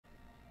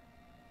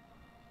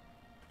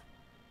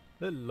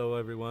Hello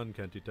everyone,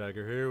 Kenty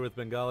Tiger here with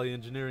Bengali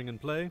Engineering and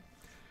Play.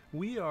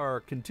 We are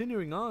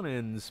continuing on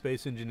in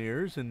Space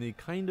Engineers in the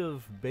kind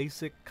of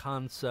basic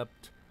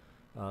concept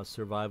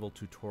survival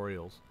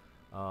tutorials.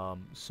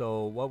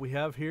 So what we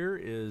have here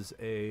is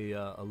a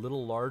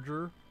little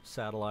larger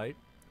satellite.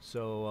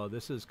 So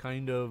this is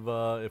kind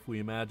of, if we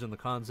imagine the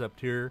concept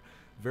here,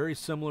 very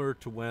similar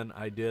to when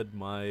I did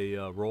my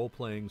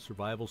role-playing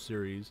survival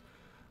series.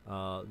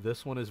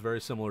 This one is very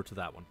similar to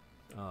that one.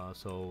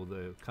 So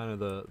the kind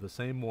of the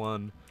same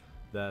one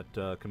that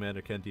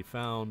Commander Kenty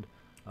found.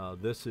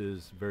 This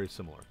is very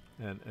similar,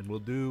 and we'll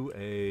do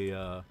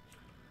a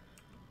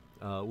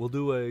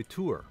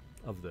tour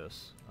of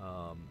this.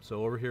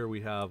 So over here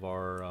we have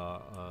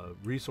our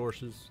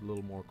resources a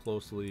little more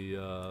closely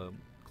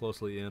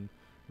in.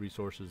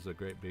 Resources, a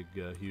great big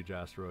huge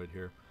asteroid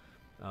here.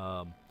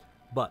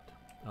 But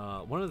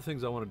one of the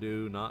things I want to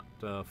do, not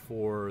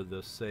for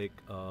the sake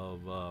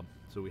of,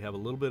 so we have a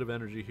little bit of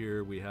energy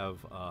here, we have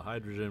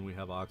hydrogen, we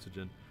have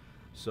oxygen,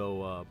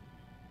 so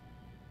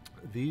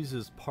these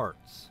is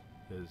parts,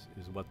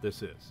 is what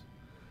this is.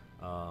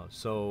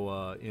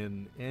 So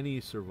in any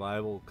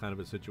survival kind of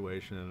a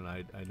situation, and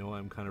I know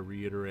I'm kind of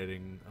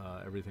reiterating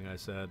everything I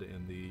said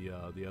in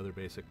the other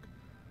basic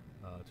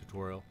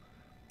tutorial,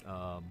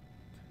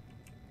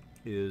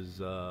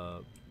 is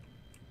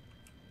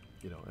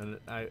you know, and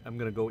I'm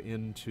going to go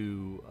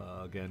into,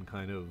 again,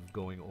 kind of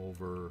going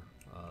over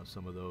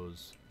some of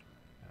those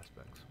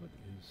aspects. What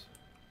is...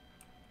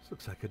 This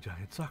looks like a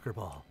giant soccer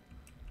ball.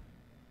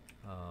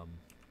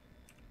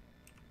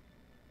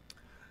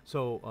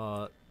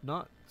 So,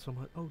 not so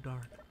much... Oh,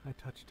 darn. I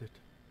touched it.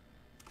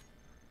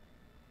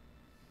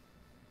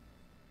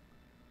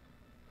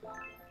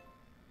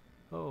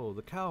 Oh,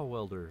 the cow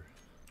welder.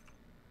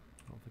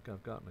 I don't think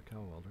I've gotten a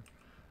cow welder.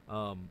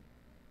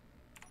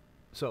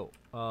 So,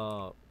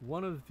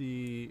 one of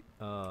the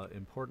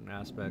important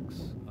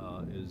aspects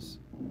is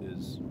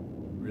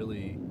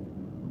really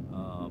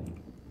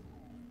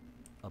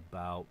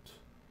about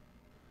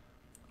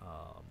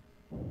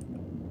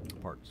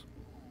parts,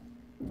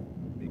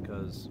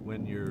 because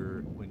when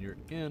you're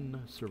in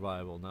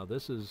survival, now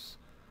this is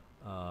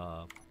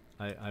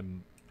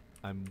I'm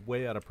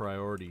way out of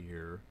priority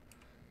here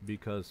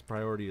because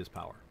priority is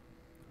power.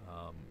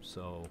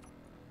 So.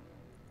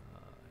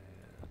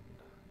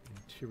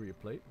 Interior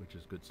plate, which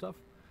is good stuff.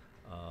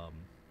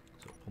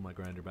 So pull my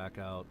grinder back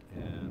out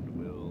and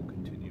we'll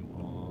continue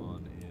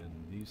on in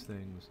these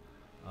things.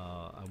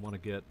 I want to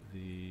get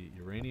the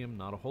uranium,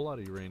 not a whole lot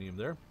of uranium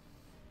there.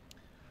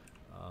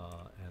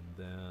 And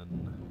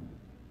then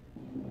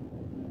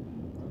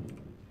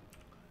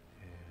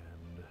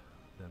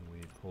we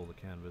pull the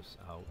canvas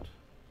out.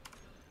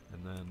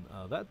 And then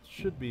that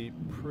should be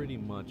pretty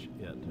much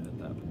it at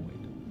that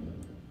point.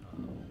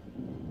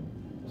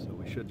 So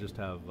we should just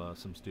have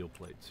some steel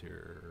plates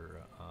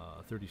here,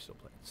 30 steel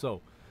plates.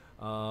 So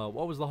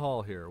what was the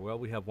haul here? Well,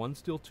 we have one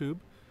steel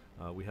tube,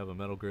 we have a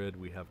metal grid,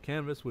 we have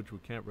canvas, which we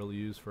can't really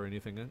use for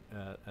anything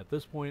at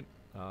this point.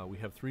 We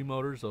have 3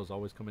 motors, those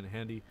always come in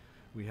handy.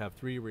 We have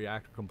 3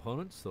 reactor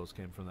components, those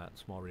came from that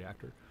small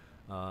reactor,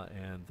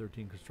 and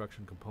 13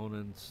 construction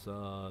components,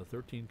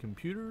 13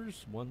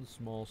 computers, 1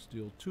 small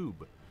steel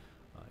tube,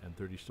 and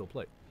 30 steel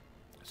plate.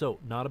 So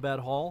not a bad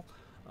haul.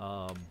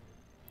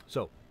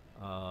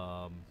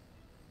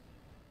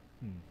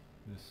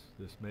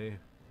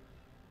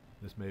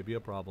 This may be a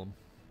problem.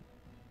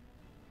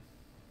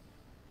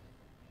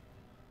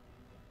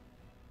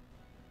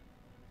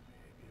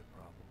 Maybe a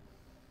problem.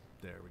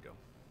 There we go.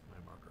 My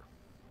marker.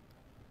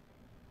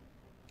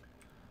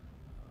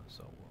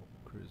 So we'll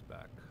cruise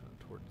back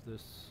towards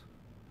this.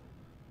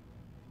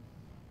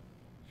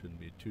 Shouldn't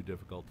be too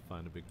difficult to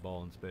find a big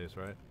ball in space,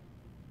 right?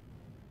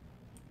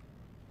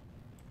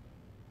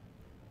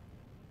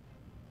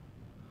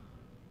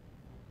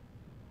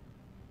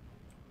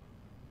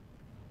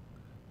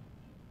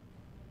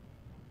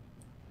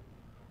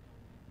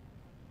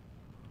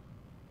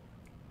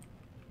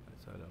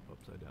 Side up,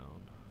 upside down.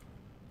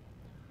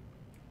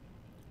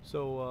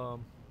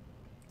 So,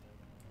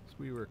 as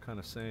we were kind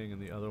of saying in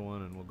the other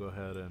one, and we'll go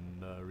ahead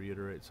and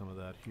reiterate some of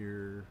that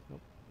here.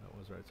 Nope, that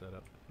was right side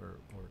up, or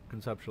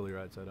conceptually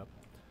right side up.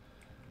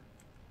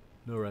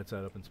 No right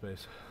side up in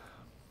space.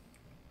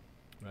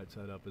 Right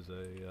side up is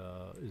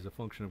a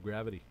function of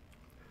gravity.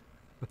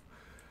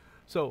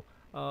 So,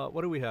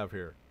 what do we have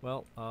here?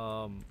 Well,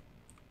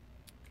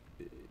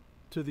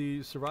 to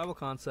the survival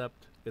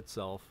concept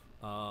itself,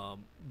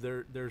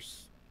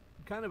 there's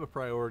kind of a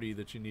priority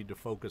that you need to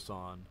focus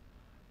on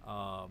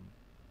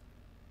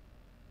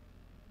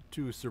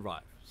to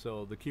survive.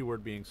 So the key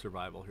word being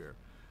survival here.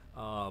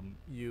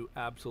 You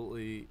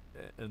absolutely,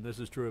 and this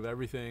is true of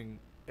everything,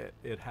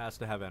 it has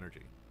to have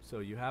energy. So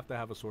you have to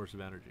have a source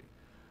of energy.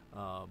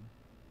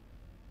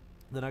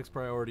 The next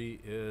priority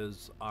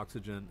is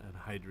oxygen and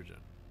hydrogen.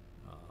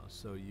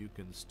 So you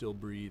can still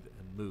breathe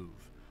and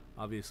move.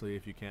 Obviously,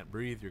 if you can't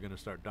breathe, you're going to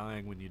start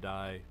dying. When you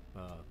die,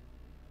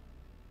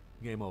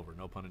 game over,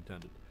 no pun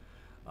intended.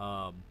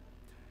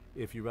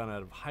 If you run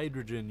out of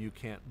hydrogen, you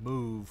can't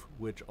move,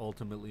 which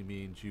ultimately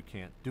means you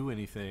can't do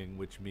anything,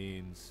 which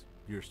means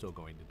you're still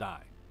going to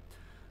die.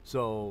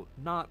 So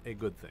not a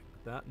good thing.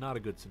 Not a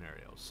good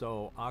scenario.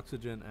 So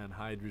oxygen and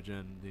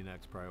hydrogen, the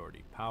next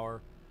priority.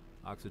 Power,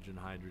 oxygen,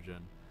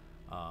 hydrogen,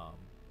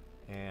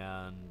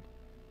 and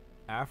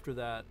after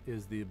that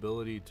is the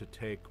ability to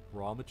take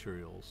raw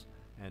materials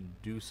and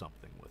do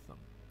something with them.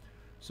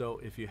 So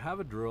if you have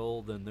a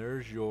drill, then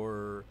there's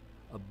your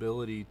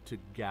ability to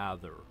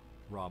gather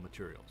raw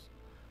materials.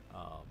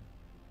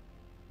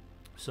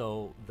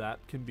 So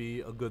that can be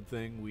a good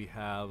thing. We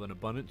have an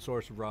abundant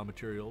source of raw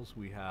materials.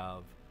 We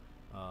have,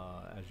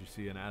 as you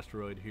see, an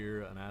asteroid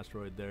here, an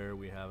asteroid there.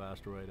 We have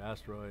asteroid,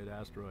 asteroid,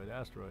 asteroid,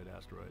 asteroid,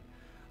 asteroid.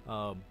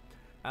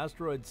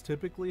 Asteroids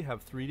typically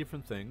have three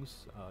different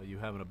things. You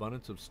have an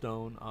abundance of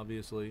stone,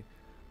 obviously.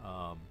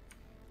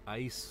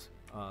 Ice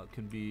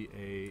can be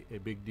a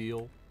big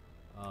deal.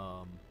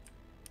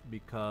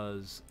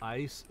 Because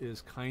ice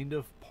is kind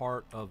of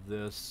part of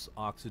this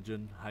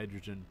oxygen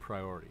hydrogen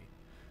priority,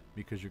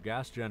 because your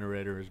gas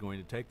generator is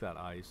going to take that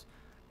ice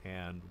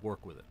and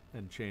work with it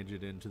and change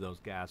it into those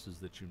gases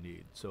that you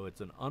need. So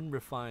it's an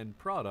unrefined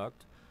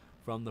product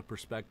from the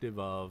perspective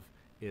of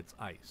it's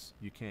ice.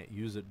 You can't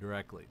use it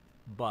directly,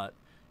 but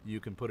you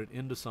can put it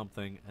into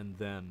something and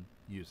then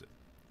use it.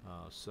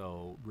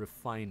 So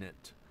refine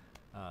it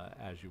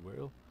as you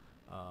will,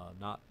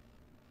 not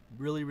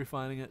really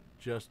refining it,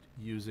 just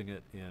using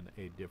it in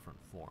a different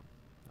form.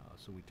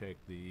 So we take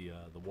the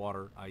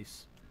water,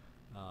 ice,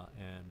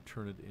 and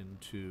turn it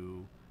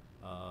into,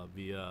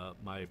 via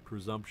my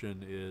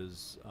presumption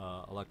is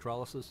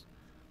electrolysis,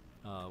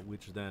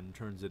 which then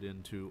turns it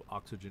into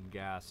oxygen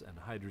gas and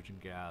hydrogen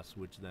gas,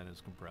 which then is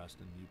compressed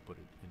and you put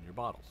it in your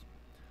bottles.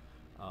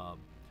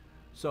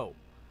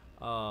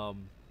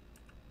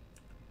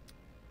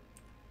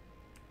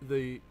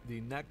 The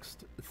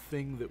next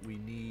thing that we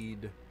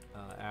need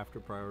after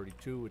priority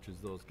 2, which is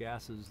those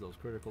gases, those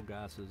critical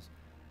gases,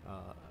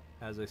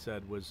 as I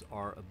said, was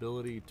our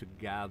ability to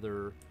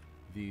gather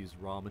these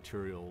raw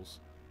materials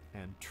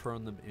and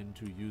turn them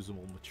into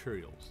usable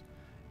materials.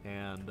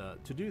 And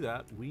to do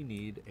that, we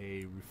need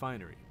a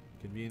refinery.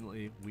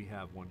 Conveniently, we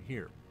have one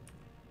here.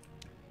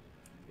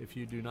 If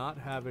you do not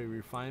have a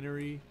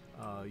refinery,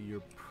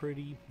 you're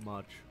pretty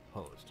much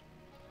hosed.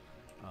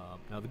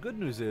 Now the good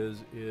news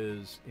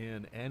is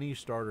in any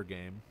starter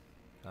game,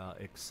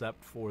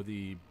 except for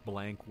the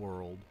blank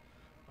world,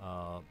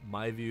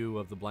 my view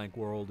of the blank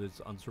world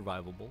is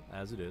unsurvivable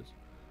as it is.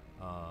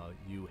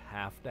 You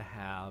have to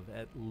have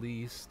at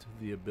least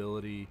the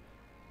ability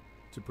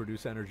to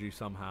produce energy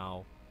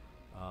somehow,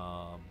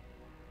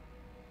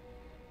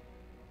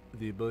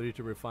 the ability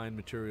to refine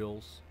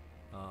materials,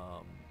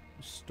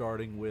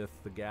 starting with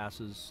the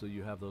gases, so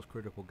you have those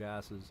critical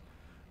gases,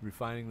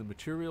 refining the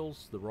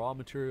materials, the raw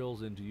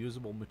materials, into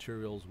usable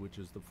materials, which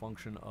is the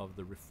function of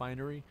the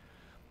refinery.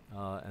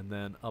 And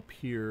then up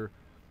here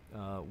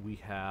we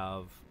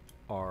have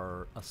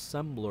our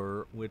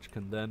assembler, which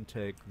can then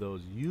take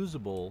those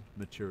usable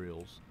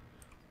materials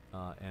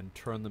and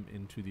turn them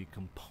into the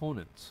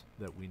components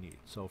that we need.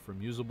 So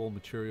from usable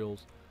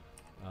materials,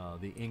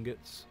 the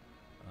ingots,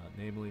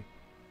 namely,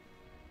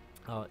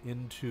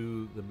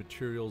 into the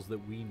materials that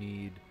we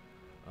need.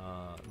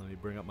 Let me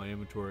bring up my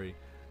inventory.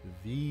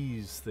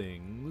 These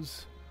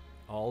things,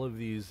 all of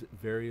these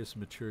various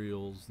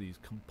materials, these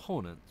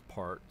component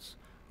parts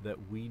that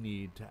we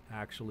need to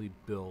actually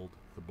build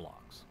the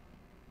blocks.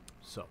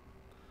 So,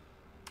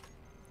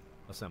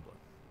 assembly.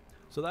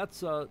 So that's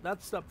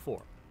step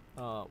 4.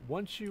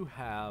 Once you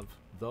have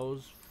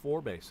those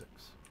 4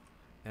 basics,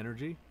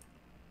 energy,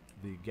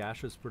 the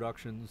gaseous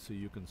production so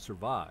you can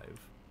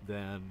survive,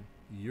 then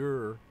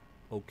you're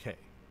okay.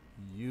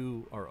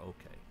 You are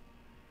okay.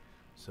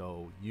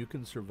 So you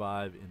can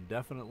survive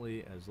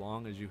indefinitely as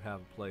long as you have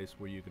a place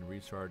where you can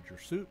recharge your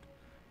suit,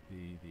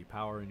 the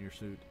power in your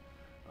suit,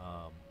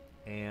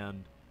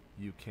 and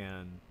you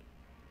can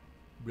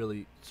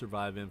really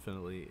survive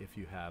infinitely if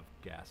you have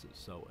gases.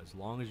 So as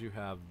long as you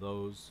have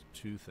those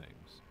 2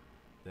 things,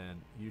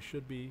 then you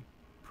should be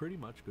pretty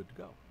much good to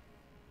go.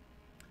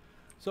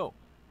 So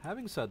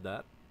having said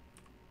that,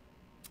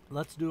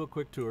 let's do a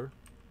quick tour.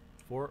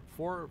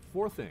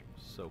 Four things.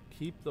 So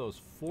keep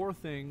those 4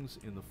 things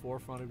in the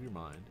forefront of your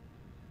mind.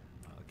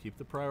 Keep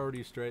the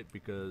priorities straight,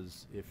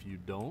 because if you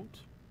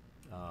don't,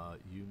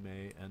 you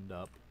may end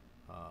up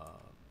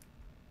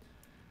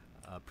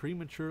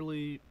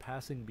prematurely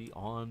passing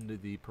beyond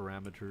the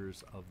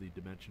parameters of the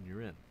dimension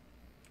you're in.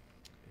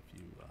 If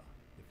you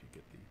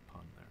get the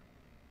pun there.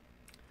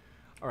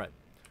 All right.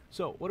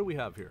 So what do we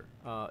have here?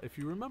 If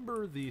you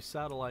remember the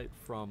satellite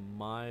from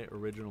my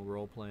original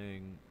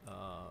role-playing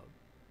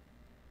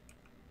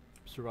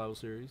survival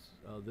series,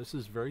 this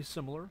is very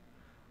similar.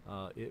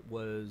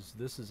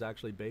 This is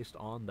actually based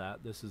on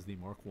that. This is the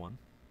Mark I.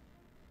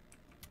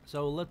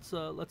 So let's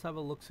have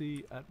a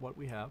look-see at what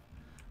we have.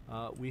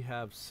 We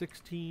have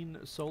 16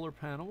 solar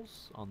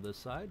panels on this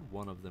side.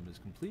 One of them is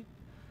complete,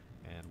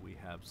 and we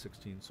have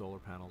 16 solar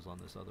panels on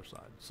this other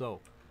side. So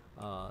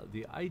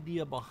The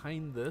idea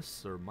behind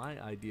this, or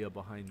my idea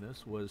behind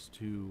this, was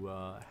to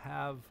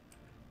have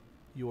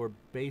your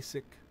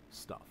basic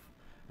stuff.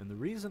 And the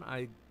reason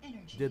I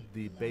did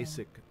the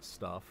basic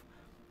stuff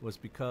was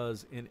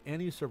because in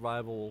any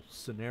survival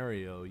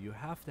scenario, you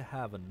have to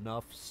have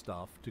enough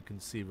stuff to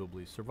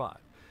conceivably survive.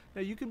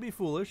 Now, you can be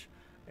foolish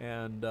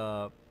and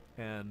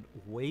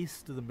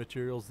waste the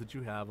materials that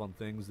you have on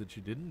things that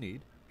you didn't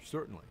need,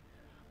 certainly.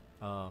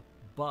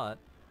 But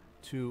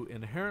to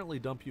inherently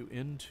dump you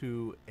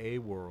into a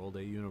world,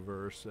 a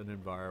universe, an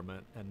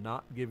environment, and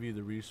not give you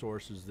the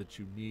resources that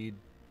you need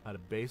at a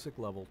basic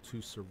level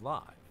to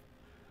survive,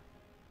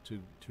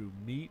 to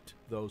meet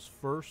those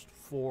first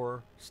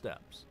 4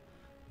 steps,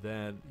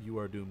 then you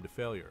are doomed to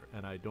failure.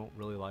 And I don't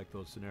really like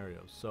those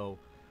scenarios. So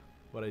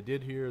what I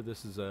did here,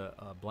 this is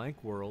a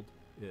blank world.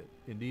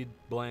 Indeed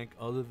blank,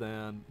 other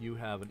than you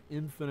have an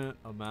infinite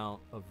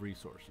amount of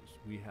resources.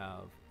 We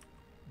have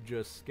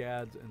just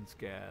scads and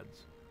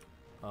scads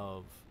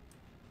of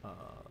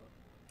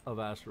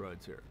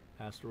asteroids here.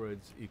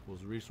 Asteroids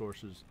equals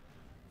resources.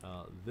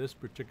 This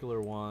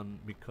particular one,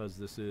 because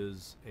this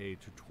is a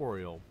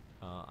tutorial,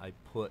 I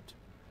put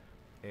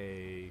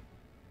a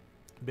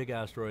big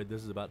asteroid.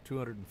 This is about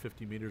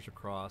 250 meters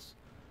across,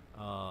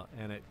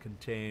 and it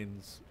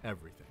contains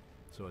everything.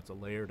 So it's a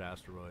layered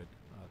asteroid,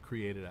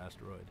 created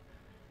asteroid,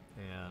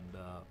 and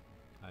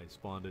I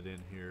spawned it in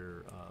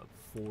here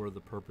for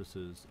the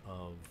purposes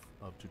of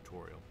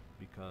tutorial,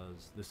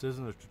 because this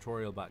isn't a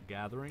tutorial about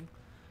gathering,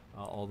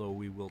 although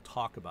we will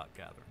talk about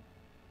gathering.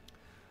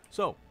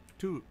 So,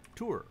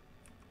 tour.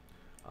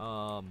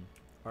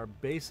 Our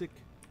basic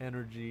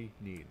energy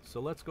needs. So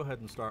let's go ahead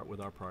and start with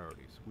our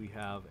priorities. We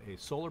have a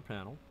solar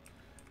panel.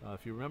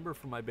 If you remember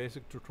from my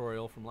basic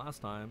tutorial from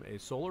last time, a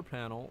solar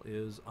panel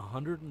is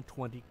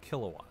 120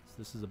 kilowatts.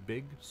 This is a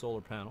big solar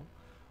panel,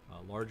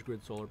 a large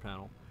grid solar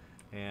panel,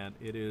 and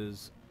it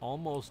is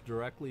almost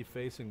directly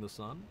facing the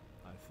sun.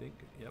 I think,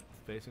 yep,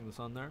 facing the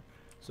sun there.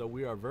 So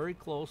we are very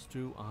close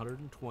to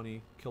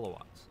 120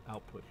 kilowatts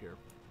output here.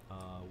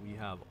 We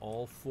have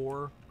all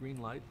 4 green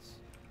lights.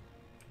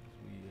 As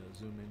we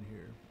zoom in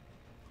here.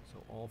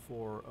 So all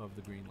 4 of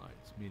the green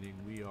lights, meaning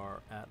we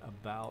are at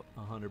about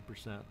 100%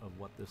 of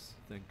what this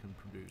thing can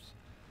produce.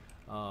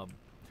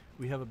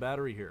 We have a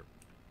battery here.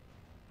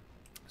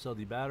 So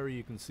the battery,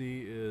 you can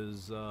see,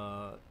 is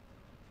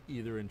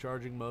either in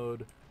charging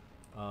mode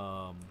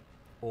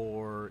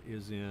or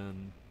is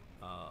in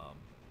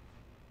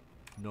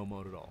no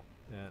mode at all.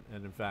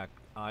 And in fact,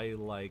 I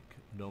like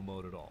no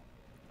mode at all.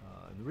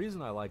 And the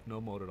reason I like no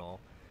mode at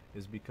all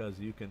is because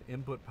you can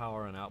input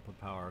power and output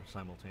power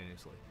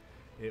simultaneously.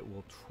 It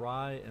will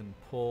try and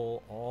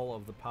pull all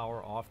of the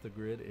power off the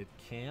grid it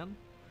can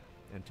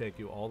and take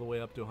you all the way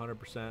up to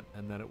 100%,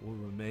 and then it will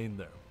remain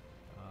there.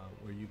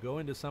 Where you go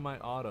into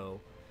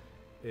semi-auto,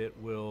 it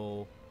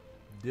will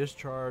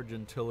discharge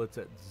until it's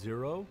at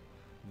 0,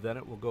 then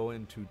it will go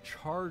into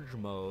charge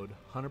mode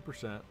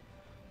 100%,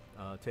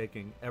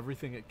 taking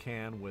everything it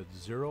can with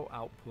 0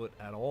 output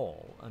at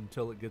all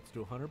until it gets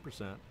to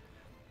 100%,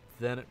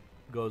 then it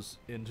goes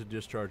into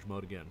discharge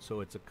mode again.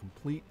 So it's a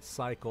complete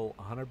cycle,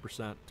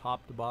 100%,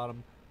 top to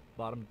bottom,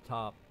 bottom to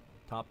top,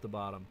 top to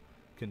bottom,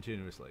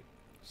 continuously.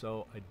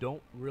 So I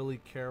don't really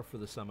care for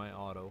the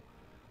semi-auto.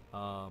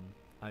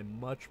 I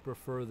much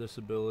prefer this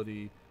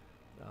ability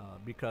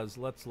because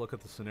let's look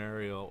at the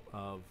scenario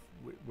of,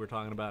 we're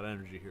talking about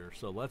energy here.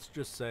 So let's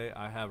just say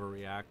I have a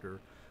reactor,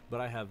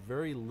 but I have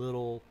very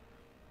little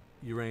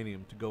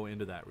uranium to go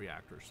into that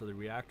reactor. So the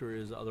reactor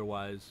is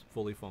otherwise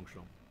fully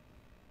functional.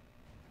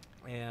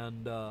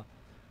 And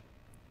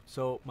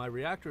so my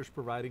reactor is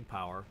providing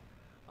power,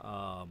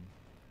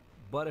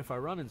 but if I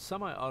run in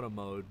semi-auto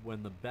mode,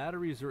 when the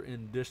batteries are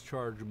in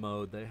discharge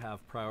mode, they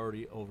have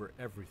priority over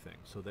everything.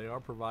 So they are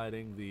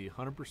providing the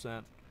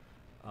 100%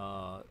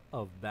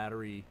 of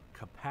battery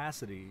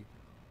capacity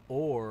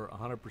or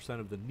 100%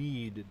 of the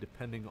need,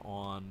 depending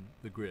on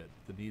the grid,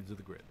 the needs of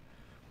the grid.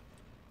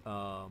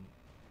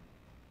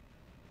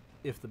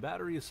 If the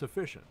battery is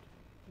sufficient,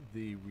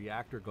 the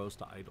reactor goes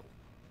to idle.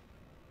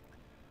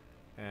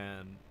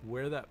 And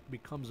where that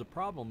becomes a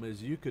problem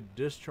is you could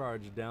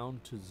discharge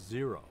down to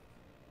 0,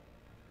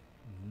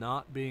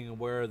 not being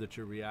aware that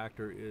your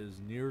reactor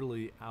is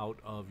nearly out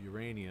of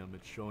uranium.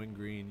 It's showing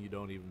green, you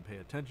don't even pay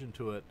attention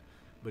to it,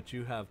 but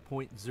you have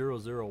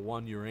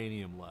 0.001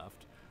 uranium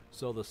left.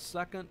 So the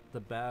second the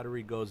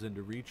battery goes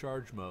into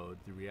recharge mode,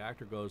 the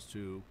reactor goes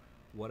to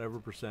whatever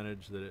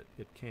percentage that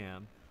it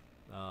can.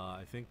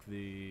 I think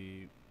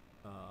the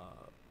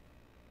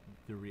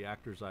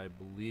reactors, I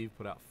believe,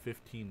 put out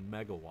 15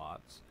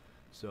 megawatts.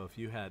 So if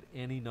you had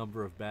any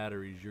number of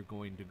batteries, you're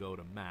going to go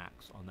to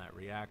max on that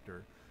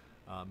reactor.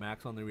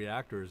 Max on the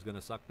reactor is going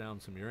to suck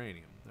down some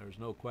uranium. There's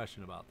no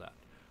question about that.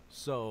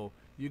 So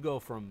you go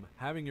from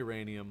having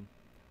uranium,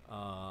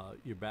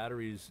 your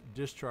batteries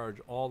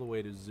discharge all the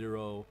way to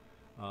 0,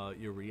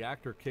 your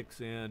reactor kicks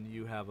in,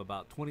 you have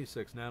about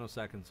 26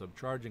 nanoseconds of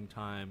charging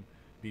time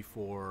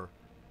before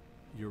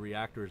your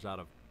reactor is out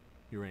of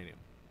uranium,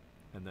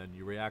 and then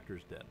your reactor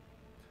is dead.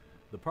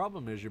 The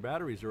problem is your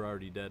batteries are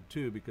already dead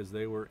too, because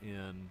they were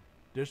in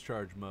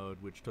discharge mode,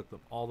 which took them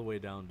all the way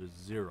down to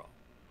 0,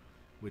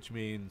 which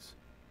means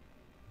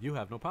you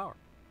have no power.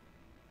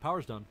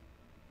 Power's done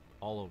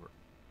all over.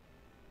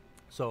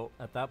 So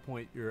at that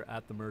point, you're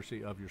at the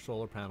mercy of your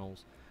solar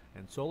panels.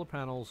 And solar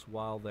panels,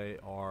 while they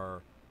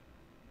are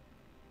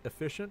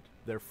efficient,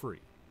 they're free,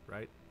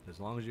 right? As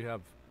long as you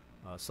have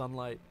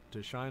sunlight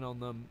to shine on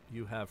them,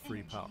 you have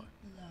free power.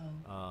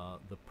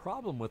 The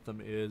problem with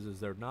them is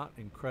they're not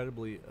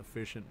incredibly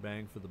efficient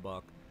bang for the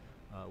buck,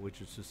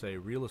 which is to say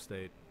real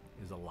estate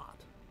is a lot.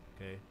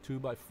 Okay,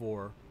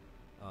 2x4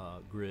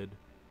 grid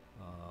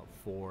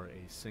for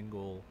a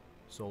single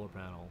solar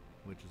panel,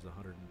 which is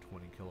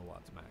 120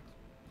 kilowatts max.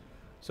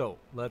 So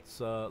let's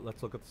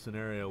look at the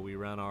scenario. We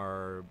ran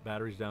our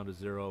batteries down to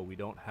 0. We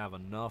don't have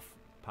enough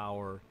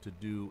power to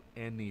do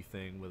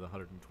anything with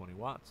 120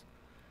 watts.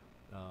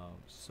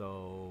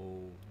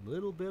 So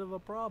little bit of a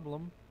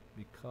problem,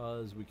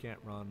 because we can't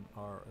run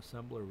our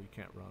assembler, we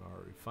can't run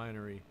our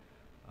refinery.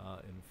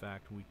 In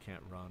fact, we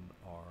can't run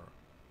our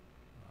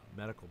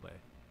medical bay,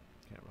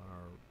 can't run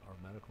our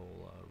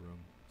medical room.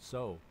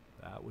 So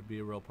that would be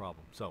a real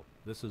problem. So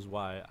this is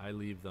why I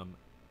leave them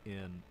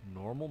in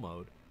normal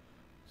mode.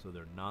 So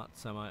they're not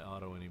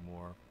semi-auto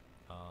anymore.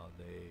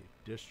 They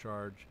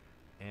discharge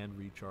and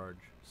recharge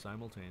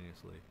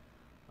simultaneously,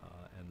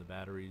 and the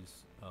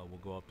batteries will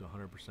go up to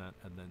 100%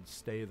 and then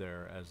stay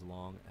there as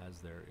long as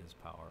there is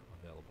power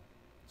available.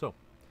 So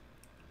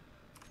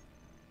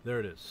there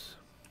it is.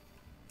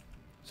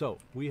 So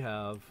we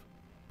have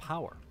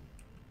power.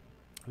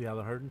 We have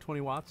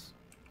 120 watts,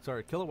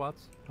 sorry,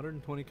 kilowatts,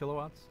 120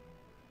 kilowatts.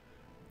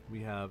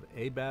 We have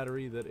a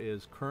battery that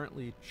is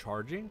currently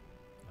charging.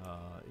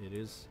 It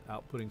is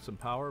outputting some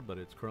power, but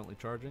it's currently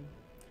charging.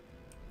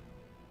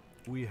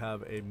 We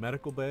have a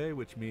medical bay,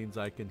 which means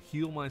I can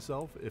heal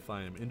myself if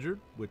I am injured,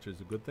 which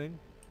is a good thing.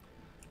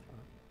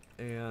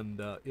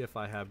 And if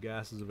I have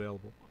gases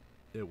available,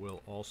 it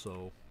will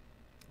also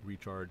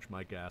recharge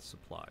my gas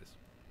supplies.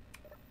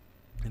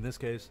 In this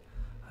case,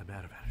 I'm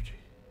out of energy.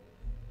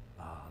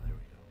 There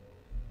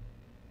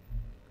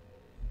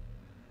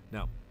we go.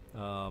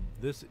 Now,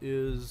 this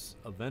is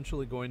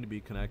eventually going to be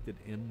connected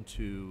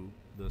into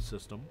the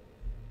system.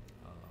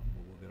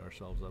 We'll get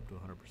ourselves up to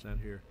 100%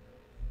 here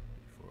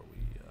before we,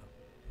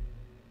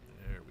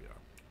 there we are.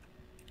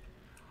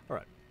 All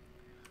right,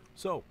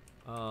 so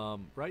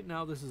right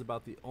now this is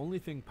about the only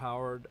thing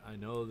powered. I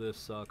know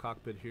this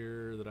cockpit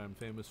here that I'm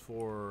famous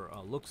for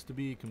looks to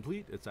be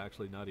complete. It's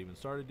actually not even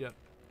started yet.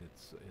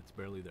 It's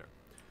barely there.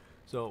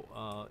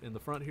 So in the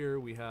front here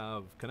we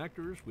have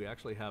connectors. We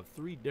actually have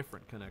 3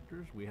 different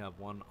connectors. We have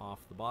one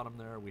off the bottom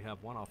there. We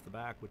have one off the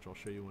back, which I'll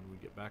show you when we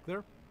get back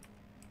there.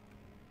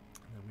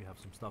 And we have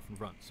some stuff in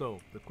front. So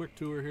the quick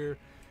tour here,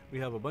 we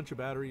have a bunch of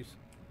batteries.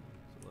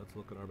 So let's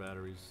look at our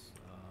batteries.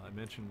 I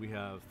mentioned we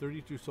have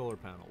 32 solar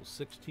panels,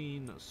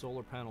 16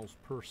 solar panels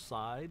per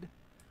side.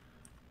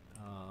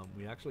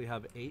 We actually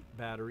have 8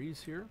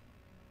 batteries here.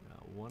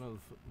 One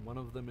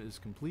of them is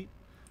complete.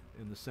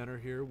 In the center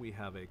here we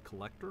have a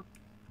collector,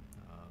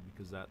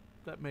 because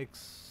that makes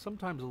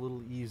sometimes a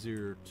little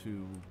easier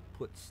to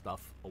put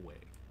stuff away.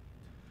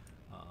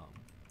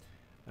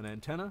 An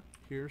antenna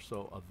here,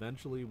 so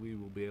eventually we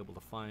will be able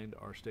to find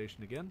our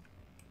station again.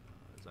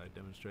 As I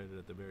demonstrated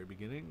at the very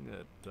beginning,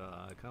 that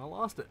I kind of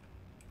lost it.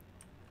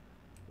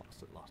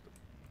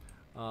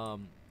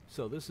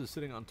 So this is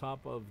sitting on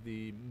top of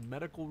the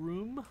medical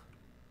room,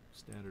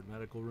 standard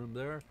medical room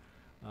there.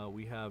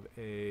 We have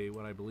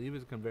what I believe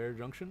is a conveyor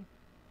junction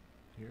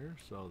here,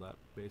 so that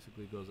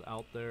basically goes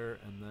out there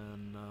and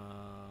then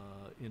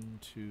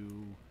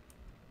into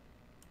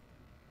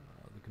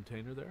the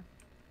container there.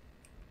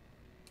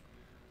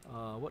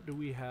 What do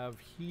we have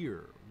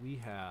here? We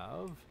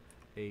have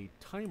a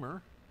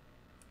timer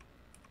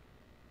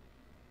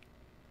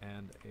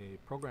and a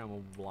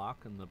programmable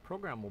block, and the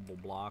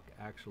programmable block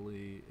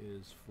actually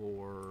is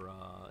for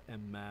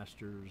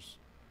M-Master's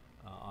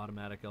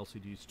automatic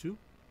LCDs 2,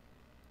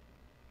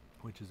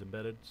 which is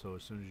embedded, so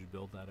as soon as you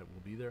build that it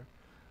will be there.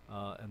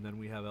 And then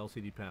we have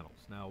LCD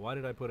panels. Now, why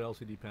did I put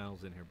LCD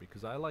panels in here?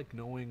 Because I like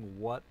knowing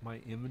what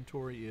my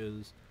inventory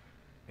is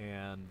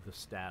and the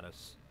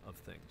status of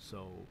things.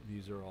 So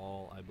these are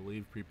all, I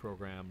believe,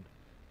 pre-programmed.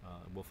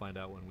 We'll find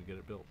out when we get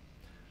it built.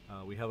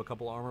 We have a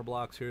couple armor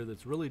blocks here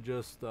that's really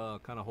just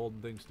kind of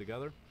holding things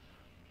together.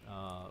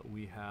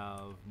 We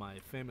have my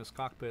famous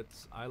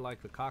cockpits. I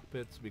like the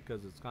cockpits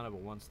because it's kind of a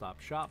one-stop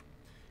shop.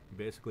 You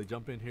basically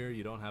jump in here.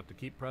 You don't have to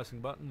keep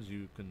pressing buttons.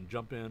 You can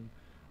jump in,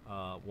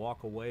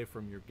 walk away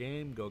from your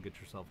game, go get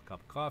yourself a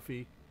cup of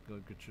coffee, go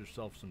get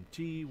yourself some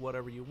tea,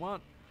 whatever you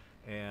want.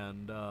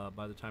 And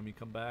by the time you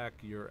come back,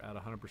 you're at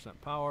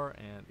 100% power.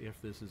 And if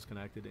this is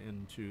connected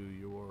into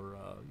your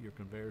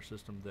conveyor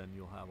system, then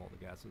you'll have all the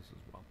gases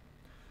as well.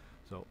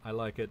 So I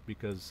like it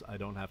because I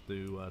don't have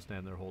to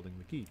stand there holding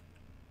the key.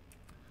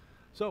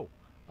 So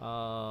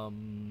that's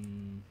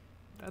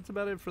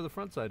about it for the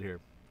front side here.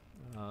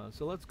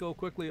 So let's go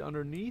quickly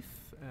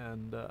underneath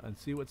and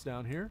see what's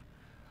down here.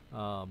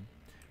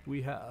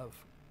 We have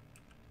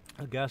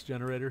a gas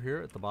generator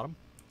here at the bottom.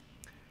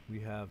 We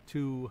have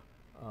two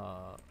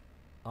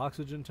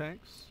oxygen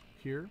tanks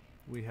here.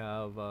 We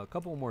have a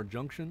couple more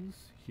junctions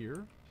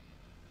here.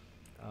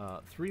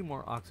 Three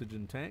more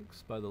oxygen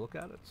tanks by the look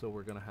at it. So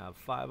we're going to have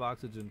 5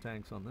 oxygen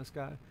tanks on this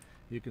guy.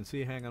 You can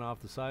see hanging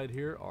off the side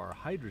here are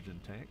hydrogen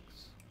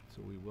tanks.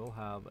 So we will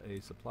have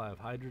a supply of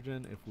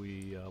hydrogen if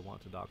we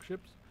want to dock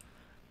ships.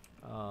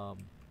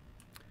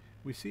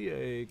 We see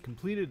a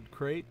completed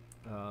crate,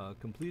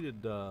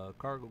 completed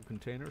cargo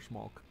container,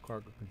 small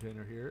cargo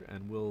container here,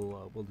 and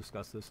we'll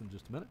discuss this in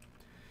just a minute.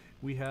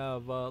 We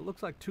have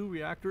looks like 2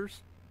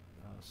 reactors.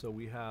 So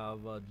we have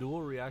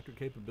dual reactor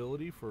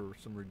capability for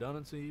some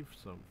redundancy,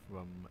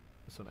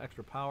 some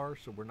extra power,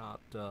 so we're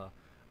not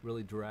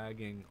really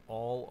dragging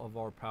all of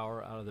our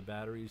power out of the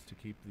batteries to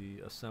keep the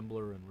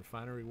assembler and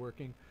refinery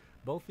working.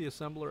 Both the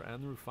assembler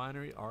and the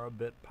refinery are a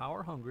bit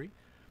power hungry,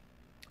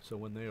 so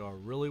when they are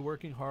really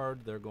working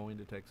hard, they're going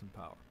to take some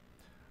power.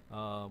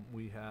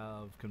 We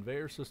have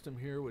conveyor system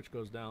here which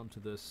goes down to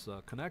this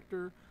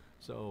connector,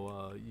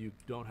 so you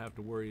don't have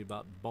to worry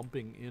about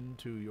bumping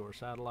into your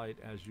satellite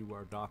as you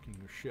are docking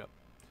your ship.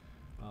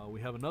 We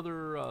have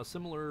another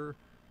similar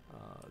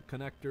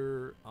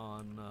connector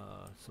on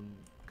some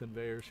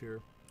conveyors here,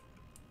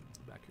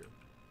 back here.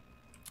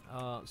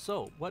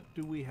 So what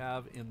do we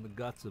have in the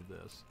guts of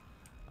this?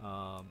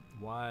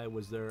 Why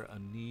was there a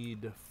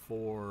need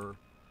for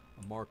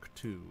a Mark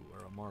II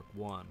or a Mark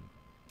I?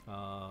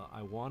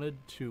 I wanted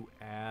to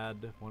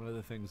add, one of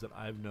the things that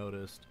I've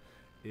noticed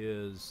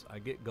is I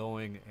get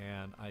going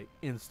and I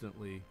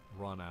instantly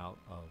run out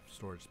of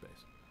storage space.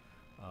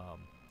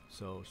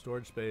 So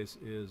storage space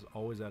is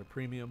always at a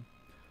premium.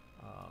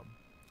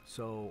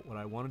 So what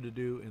I wanted to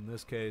do in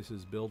this case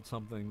is build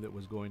something that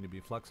was going to be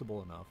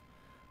flexible enough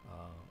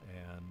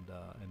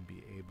and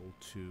be able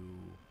to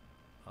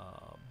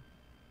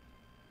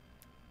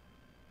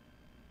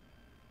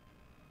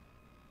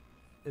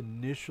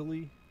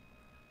initially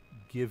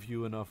give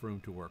you enough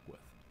room to work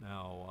with.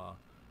 Now,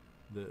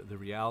 the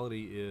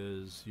reality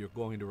is you're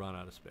going to run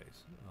out of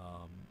space.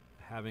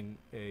 Having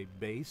a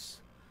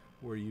base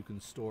where you can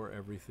store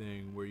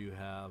everything, where you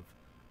have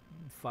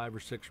 5 or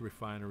 6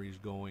 refineries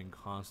going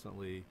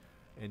constantly,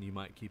 and you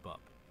might keep up.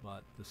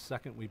 But the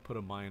second we put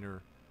a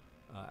miner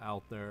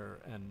out there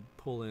and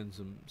pull in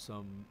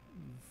some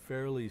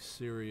fairly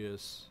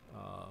serious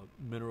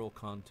mineral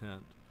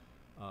content,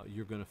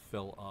 you're going to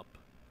fill up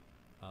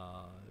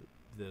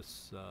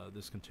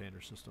this container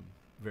system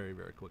very,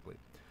 very quickly.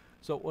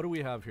 So what do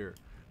we have here?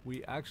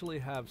 We actually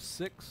have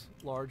 6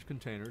 large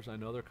containers. I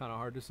know they're kind of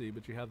hard to see,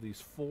 but you have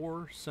these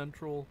 4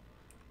 central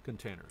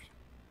containers.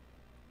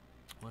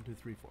 1, 2,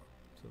 3, 4.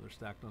 So they're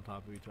stacked on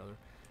top of each other.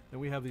 Then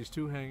we have these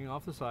 2 hanging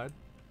off the side.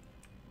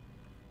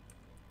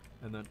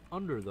 And then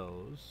under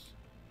those,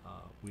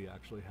 we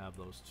actually have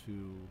those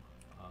 2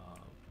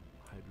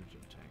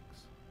 hydrogen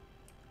tanks.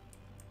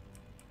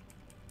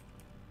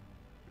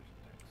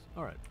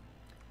 All right.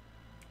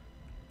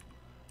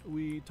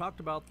 We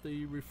talked about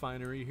the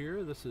refinery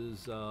here. This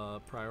is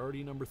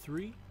priority number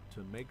 3,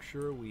 to make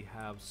sure we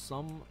have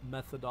some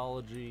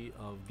methodology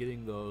of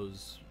getting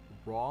those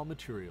raw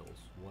materials,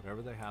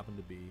 whatever they happen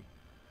to be,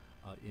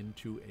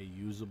 into a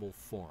usable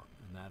form.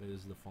 And that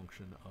is the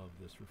function of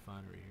this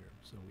refinery here.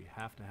 So we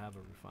have to have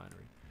a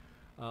refinery.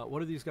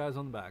 What are these guys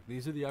on the back?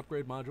 These are the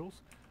upgrade modules.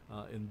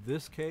 In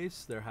this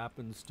case, there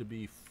happens to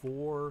be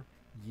 4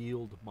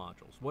 yield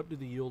modules. What do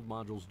the yield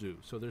modules do?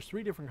 So there's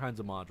 3 different kinds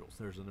of modules.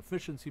 There's an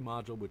efficiency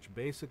module, which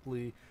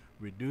basically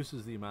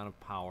reduces the amount of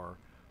power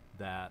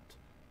that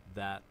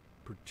that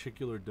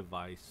particular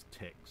device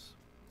takes.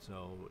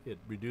 So it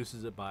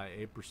reduces it by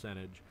a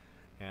percentage,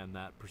 and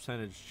that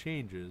percentage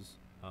changes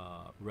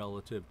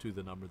relative to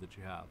the number that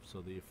you have. So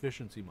the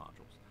efficiency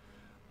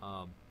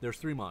modules. There's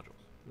 3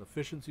 modules. The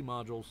efficiency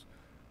modules,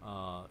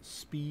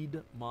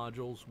 speed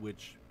modules,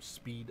 which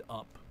speed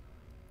up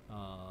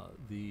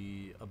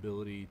the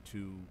ability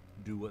to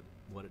do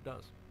what it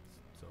does.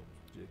 So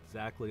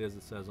exactly as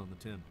it says on the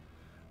tin.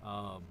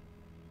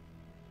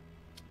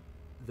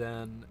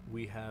 Then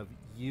we have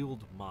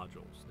yield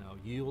modules. Now,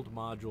 yield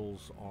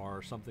modules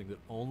are something that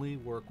only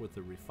work with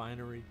the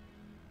refinery.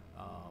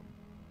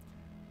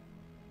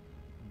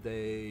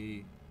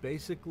 They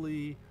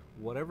basically,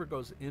 whatever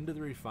goes into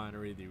the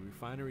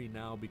refinery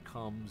now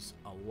becomes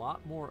a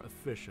lot more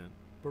efficient,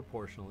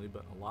 proportionally,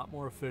 but a lot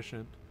more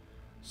efficient.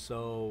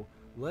 So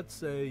let's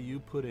say you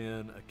put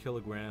in a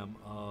kilogram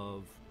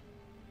of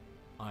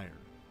iron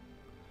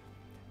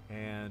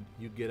and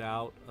you get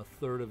out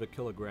 1/3 of a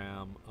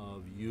kilogram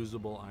of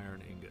usable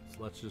iron ingots.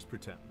 Let's just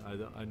pretend.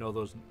 I know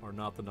those are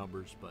not the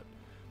numbers, but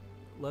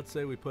let's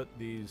say we put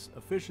these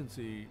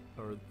efficiency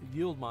or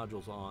yield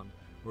modules on.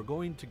 We're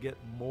going to get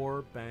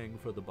more bang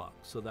for the buck.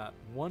 So that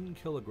 1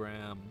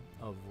 kilogram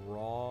of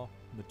raw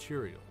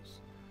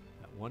materials,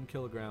 that 1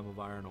 kilogram of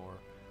iron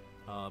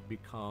ore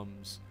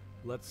becomes,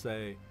 let's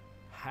say,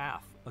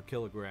 half a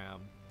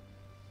kilogram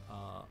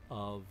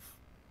of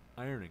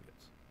iron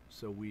ingots.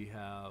 So we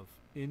have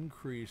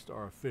increased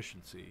our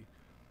efficiency,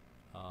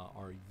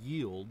 our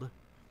yield,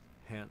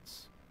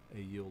 hence a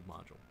yield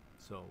module.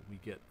 So we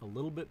get a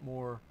little bit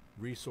more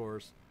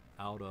resource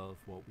out of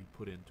what we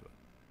put into it.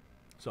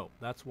 So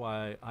that's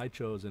why I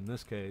chose in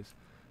this case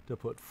to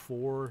put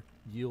 4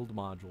 yield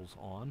modules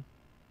on.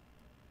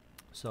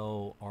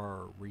 So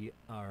our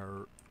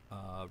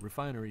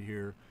refinery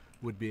here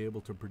would be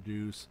able to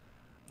produce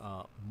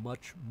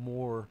much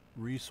more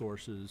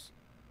resources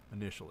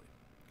initially.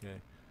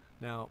 Okay.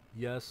 Now,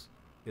 yes,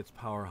 it's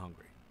power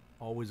hungry.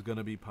 Always going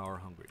to be power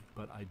hungry.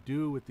 But I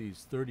do with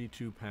these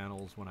 32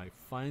 panels, when I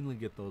finally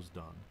get those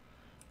done,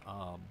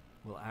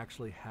 we'll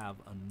actually have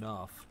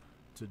enough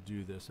to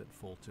do this at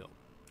full tilt.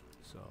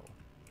 So,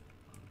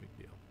 not a big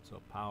deal.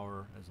 So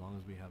power, as long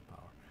as we have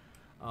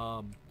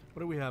power. What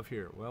do we have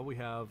here? Well, we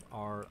have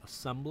our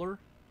assembler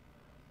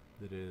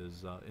that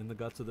is in the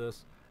guts of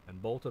this,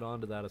 and bolted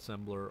onto that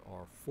assembler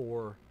are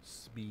 4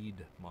 speed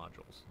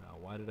modules. Now,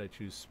 why did I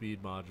choose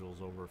speed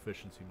modules over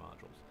efficiency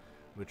modules,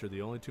 which are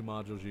the only 2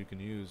 modules you can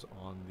use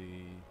on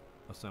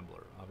the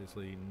assembler?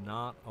 Obviously,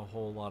 not a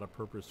whole lot of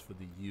purpose for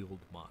the yield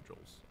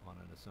modules on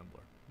an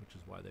assembler, which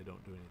is why they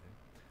don't do anything.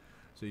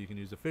 So you can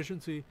use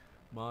efficiency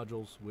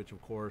modules, which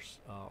of course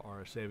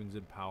are a savings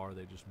in power.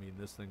 They just mean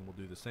this thing will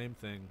do the same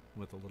thing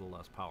with a little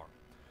less power.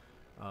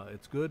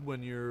 It's good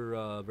when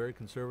you're very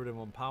conservative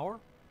on power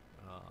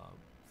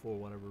for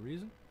whatever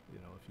reason. You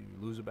know, if you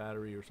lose a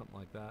battery or something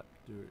like that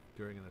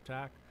during an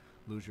attack,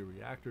 lose your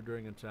reactor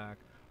during an attack,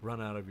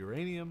 run out of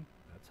uranium.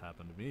 That's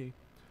happened to me.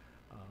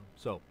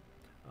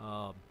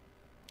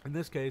 In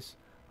this case,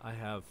 I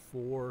have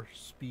 4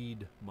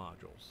 speed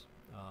modules.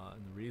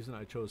 And the reason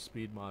I chose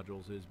speed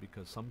modules is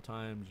because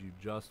sometimes you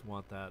just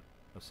want that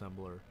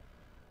assembler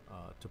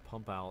to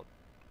pump out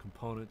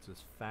components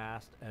as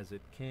fast as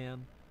it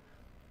can,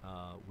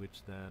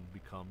 which then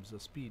becomes a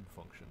speed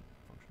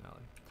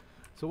functionality.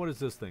 So what is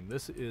this thing?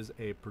 This is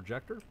a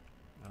projector.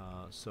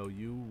 So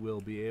you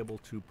will be able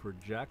to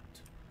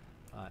project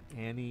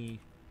any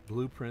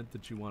blueprint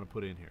that you want to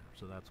put in here.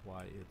 So that's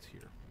why it's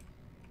here.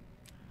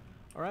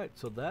 All right,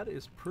 so that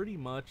is pretty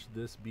much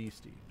this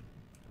beastie.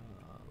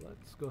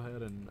 Let's go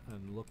ahead and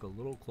look a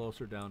little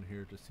closer down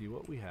here to see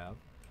what we have.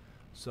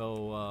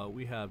 So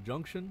we have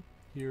junction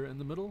here in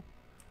the middle.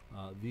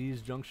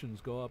 These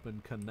junctions go up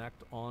and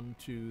connect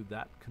onto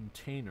that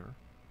container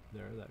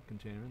there, that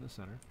container in the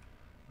center.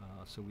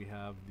 So we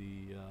have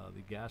the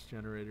gas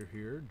generator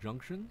here,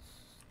 junctions,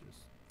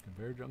 just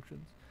conveyor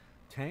junctions,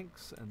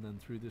 tanks, and then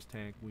through this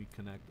tank we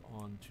connect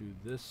onto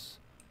this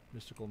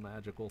mystical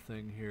magical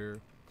thing here.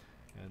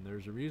 And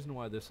there's a reason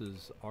why this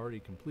is already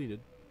completed,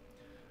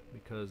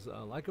 because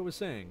like I was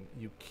saying,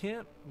 you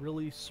can't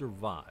really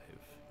survive.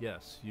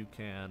 Yes, you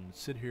can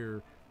sit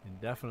here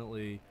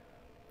indefinitely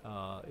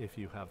if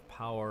you have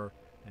power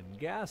and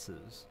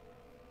gases.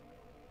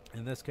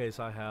 In this case,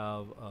 I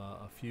have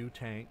a few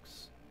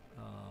tanks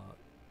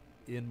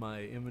in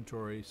my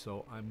inventory,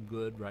 so I'm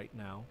good right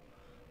now.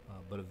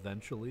 But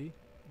eventually,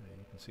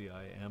 you can see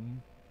I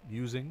am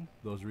using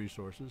those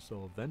resources,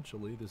 so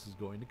eventually this is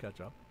going to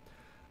catch up.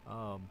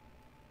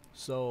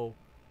 So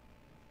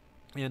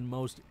in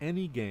most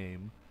any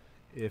game,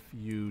 if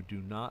you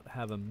do not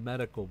have a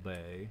medical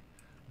bay,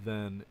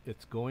 then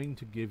it's going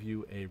to give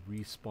you a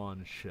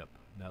respawn ship.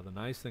 Now, the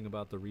nice thing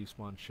about the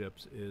respawn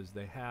ships is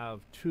they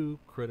have 2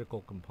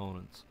 critical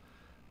components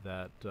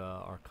that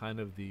are kind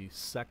of the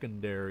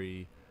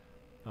secondary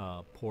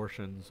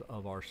portions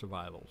of our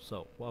survival.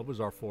 So what was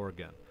our 4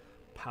 again?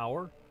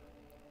 Power,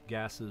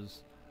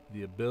 gases,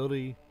 the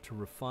ability to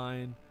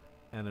refine,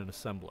 and an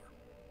assembler.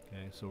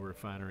 Okay, so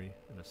refinery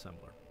and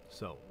assembler.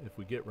 So if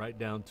we get right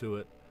down to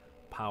it,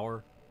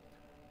 power,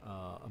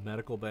 a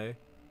medical bay,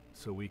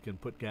 so we can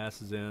put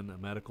gases in, a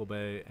medical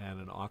bay, and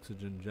an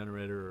oxygen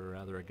generator, or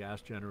rather a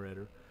gas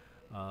generator,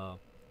 a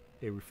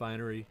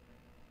refinery,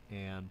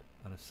 and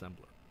an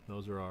assembler.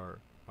 Those are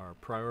our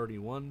priority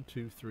 1,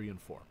 2, 3,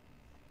 and 4.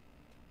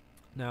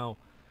 Now,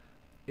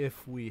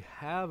 if we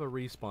have a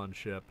respawn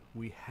ship,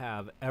 we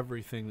have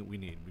everything that we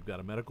need. We've got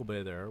a medical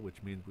bay there,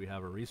 which means we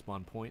have a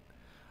respawn point.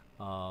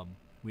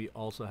 We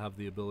also have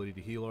the ability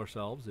to heal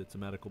ourselves. It's a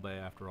medical bay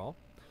after all.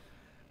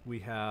 We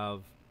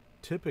have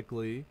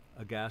typically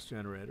a gas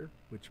generator,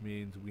 which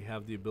means we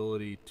have the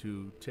ability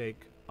to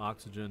take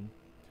oxygen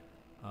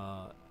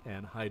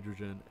and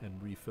hydrogen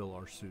and refill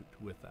our suit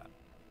with that.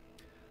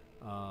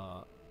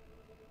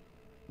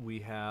 We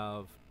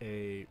have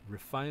a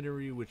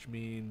refinery, which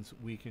means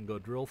we can go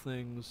drill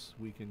things,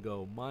 we can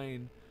go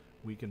mine,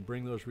 we can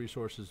bring those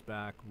resources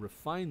back,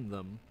 refine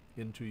them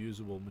into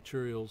usable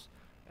materials,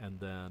 and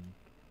then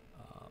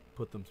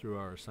put them through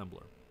our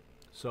assembler.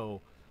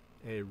 So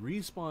a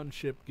respawn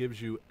ship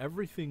gives you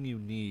everything you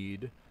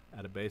need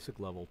at a basic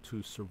level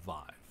to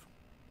survive.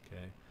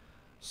 Okay,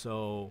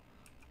 so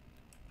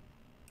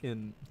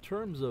in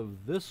terms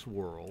of this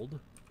world,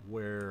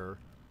 where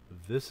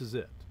this is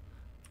it,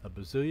 a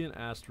bazillion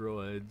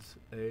asteroids,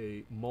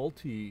 a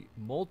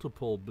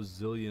multiple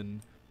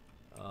bazillion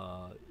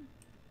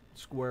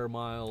square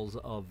miles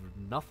of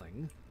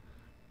nothing,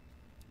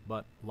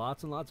 but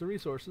lots and lots of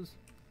resources.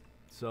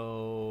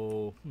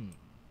 So,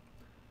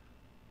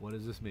 what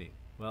does this mean?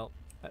 Well,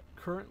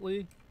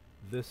 currently,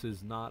 this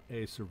is not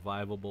a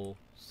survivable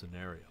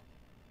scenario.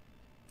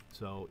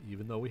 So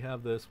even though we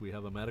have this, we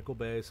have a medical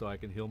bay so I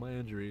can heal my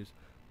injuries,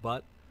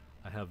 but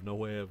I have no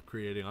way of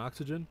creating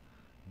oxygen,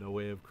 no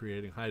way of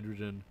creating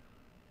hydrogen,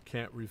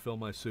 can't refill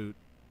my suit.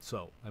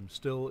 So I'm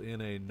still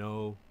in a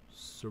no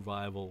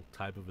survival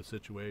type of a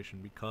situation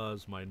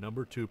because my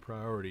number 2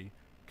 priority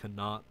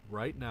cannot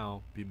right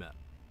now be met.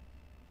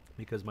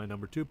 Because my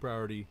number 2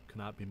 priority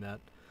cannot be met.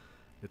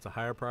 It's a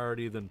higher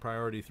priority than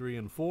priority 3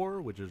 and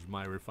 4, which is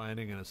my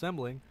refining and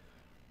assembling.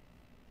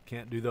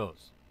 Can't do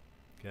those.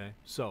 Okay,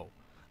 so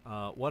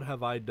what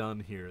have I done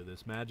here?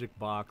 This magic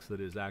box that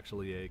is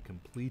actually a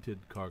completed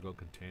cargo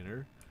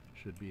container,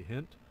 should be a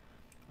hint,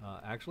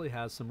 actually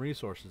has some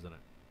resources in it.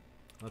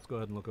 Let's go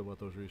ahead and look at what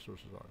those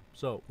resources are.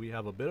 So we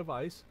have a bit of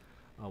ice.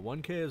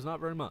 1K is not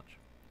very much,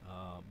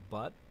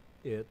 but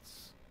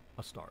it's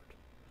a start.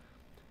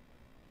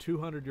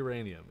 200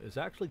 uranium is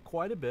actually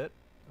quite a bit.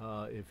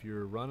 If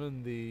you're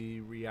running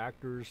the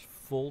reactors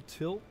full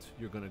tilt,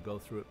 you're going to go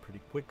through it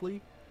pretty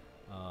quickly.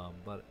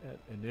 But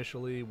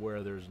initially,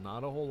 where there's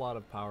not a whole lot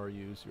of power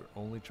use, you're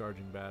only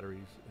charging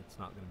batteries, it's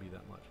not going to be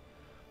that much.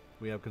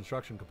 We have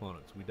construction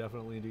components. We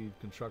definitely need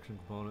construction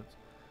components.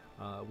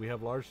 We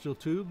have large steel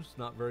tubes,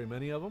 not very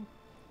many of them.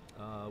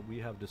 We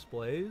have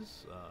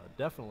displays,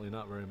 definitely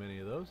not very many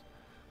of those.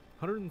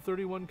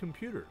 131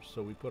 computers,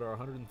 so we put our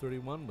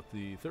 131 with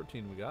the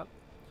 13 we got.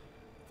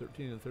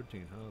 13 and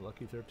 13, huh?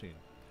 Lucky 13.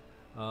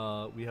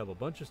 We have a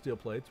bunch of steel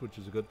plates, which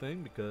is a good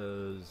thing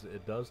because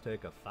it does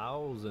take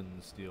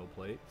 1,000 steel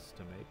plates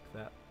to make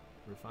that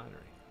refinery.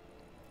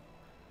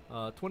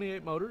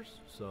 28 motors,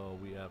 so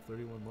we have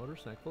 31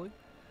 motors, thankfully.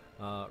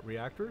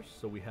 Reactors,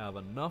 so we have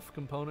enough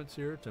components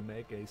here to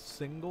make a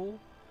single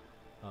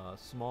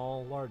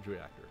small large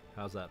reactor.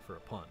 How's that for a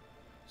pun?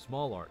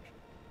 Small large.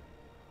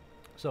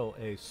 So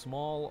a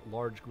small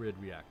large grid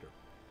reactor.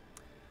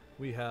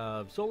 We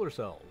have solar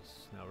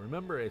cells. Now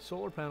remember, a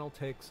solar panel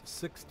takes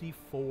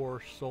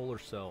 64 solar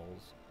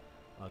cells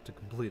to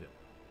complete it.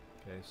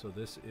 Okay, so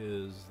this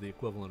is the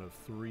equivalent of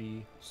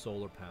 3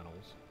 solar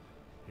panels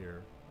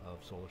here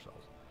of solar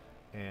cells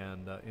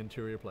and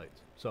interior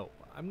plates. So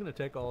I'm going to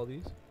take all of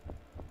these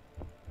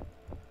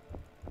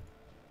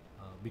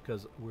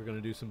because we're going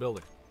to do some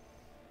building.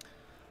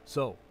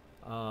 So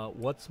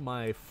what's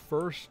my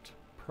first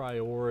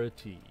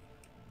priority?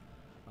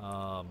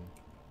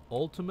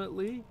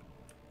 Ultimately,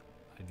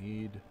 I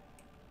need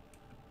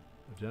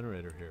a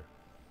generator here.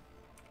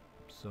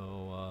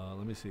 So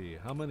let me see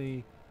how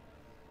many.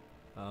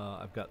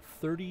 I've got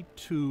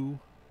 32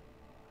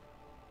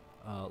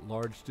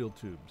 large steel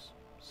tubes.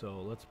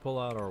 So let's pull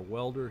out our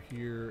welder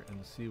here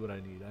and see what I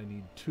need. I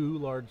need 2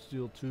 large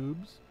steel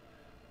tubes,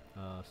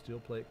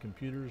 steel plate,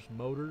 computers,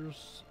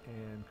 motors,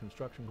 and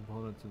construction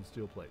components and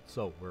steel plates.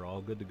 So we're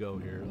all good to go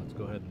here. Let's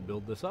go ahead and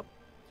build this up.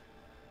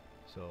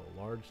 So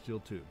large steel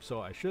tubes.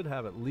 So I should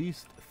have at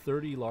least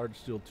 30 large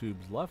steel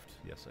tubes left.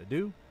 Yes, I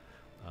do,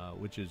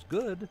 which is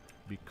good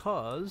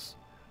because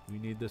we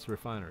need this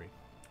refinery.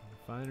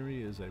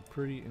 Refinery is a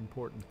pretty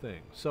important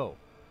thing. So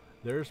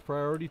there's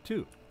priority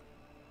 2,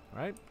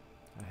 right?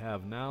 I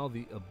have now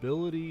the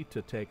ability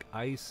to take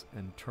ice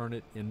and turn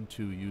it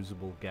into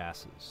usable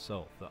gases.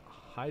 So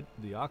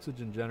the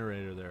oxygen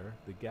generator there,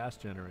 the gas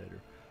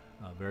generator,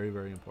 very,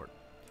 very important.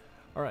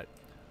 All right.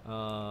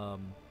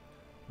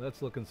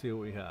 Let's look and see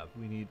what we have.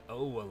 We need,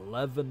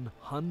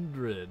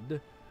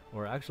 1,100,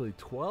 or actually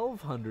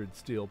 1,200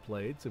 steel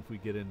plates if we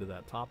get into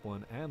that top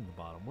one and the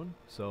bottom one.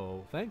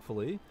 So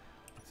thankfully,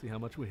 let's see how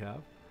much we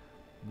have.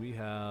 We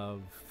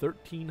have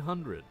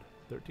 1,300,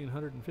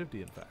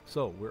 1,350 in fact.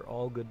 So we're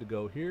all good to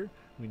go here.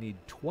 We need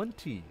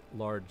 20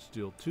 large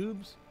steel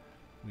tubes.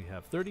 We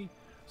have 30.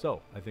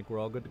 So I think we're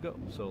all good to go.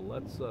 So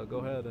let's go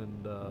ahead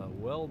and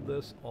weld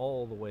this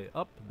all the way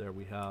up. There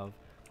we have.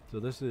 So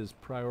this is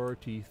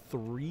priority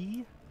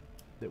 3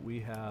 that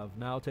we have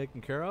now taken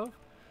care of,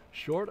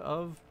 short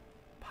of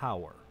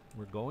power.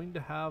 We're going to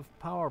have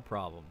power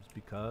problems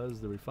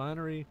because the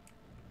refinery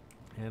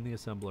and the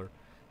assembler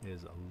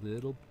is a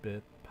little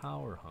bit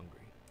power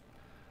hungry.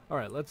 All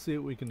right, let's see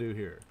what we can do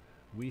here.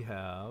 We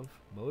have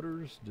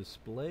motors,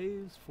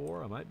 displays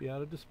I might be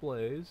out of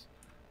displays,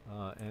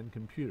 and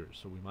computers.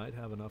 So we might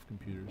have enough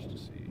computers to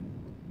see.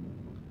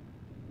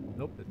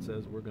 Nope, it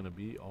says we're going to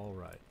be all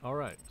right. All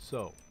right,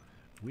 so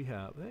we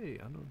have, hey,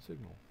 unknown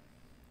signal,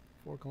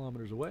 4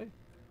 kilometers away.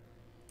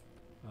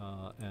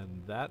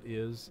 And that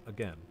is,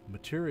 again,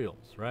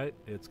 materials, right?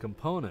 It's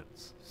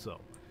components.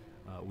 So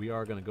we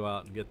are going to go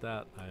out and get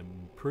that.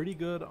 I'm pretty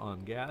good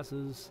on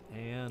gases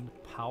and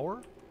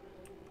power.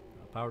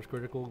 Power's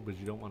critical because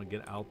you don't want to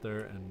get out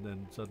there and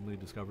then suddenly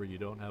discover you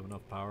don't have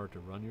enough power to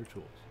run your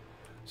tools.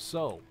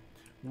 So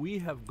we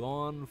have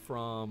gone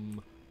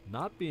from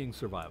not being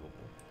survivable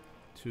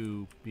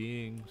to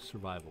being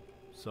survivable.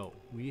 So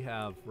we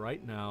have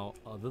right now,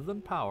 other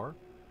than power,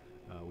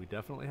 we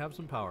definitely have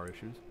some power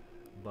issues,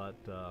 but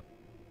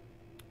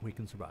we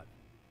can survive.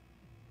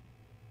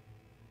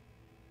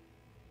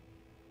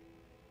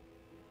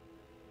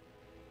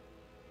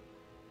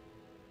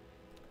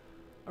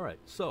 All right,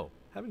 so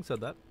having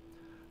said that,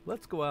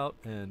 let's go out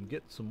and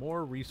get some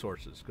more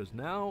resources, because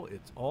now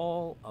it's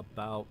all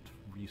about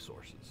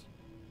resources.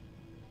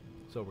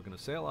 So we're going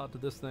to sail out to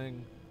this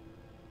thing.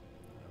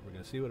 We're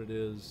going to see what it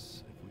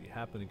is, if we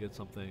happen to get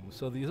something.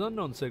 So these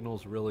unknown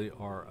signals really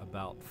are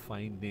about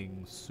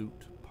finding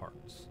suit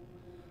parts,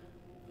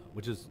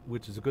 which is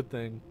a good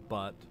thing,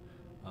 but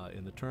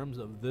in the terms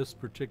of this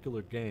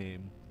particular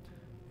game,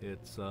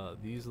 it's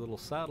these little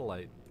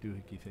satellite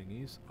doohickey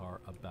thingies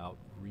are about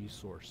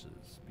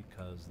resources,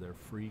 because they're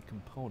free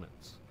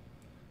components.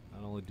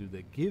 Not only do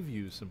they give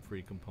you some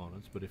free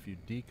components, but if you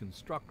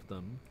deconstruct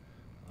them,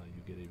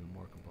 you get even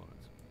more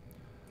components.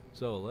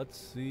 So let's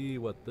see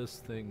what this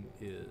thing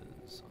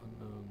is.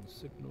 Unknown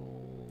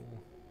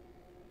signal.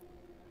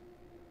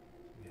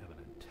 We have an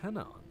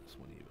antenna on this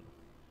one even.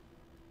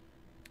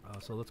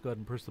 So let's go ahead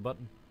and push the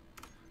button.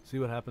 See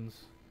what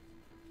happens.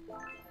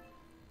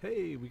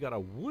 Hey, we got a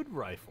wood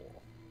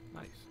rifle.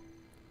 Nice.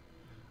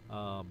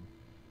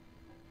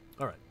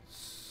 Alright,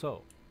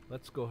 so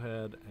let's go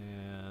ahead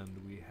and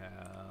we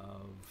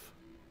have...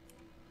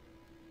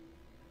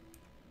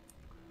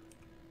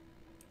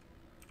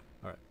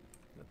 Alright,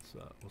 let's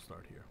we'll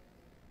start here.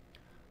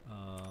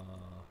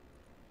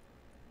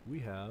 We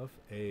have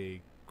a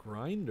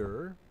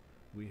grinder,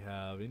 we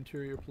have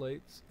interior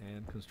plates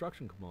and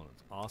construction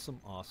components. Awesome,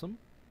 awesome.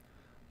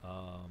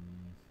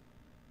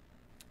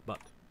 But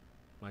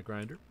my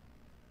grinder.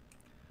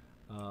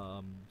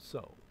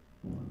 So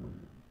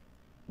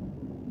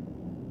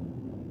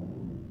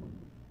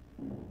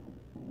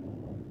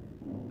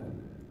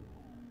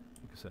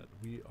like I said,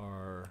 we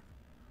are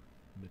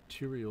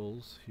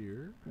materials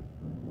here.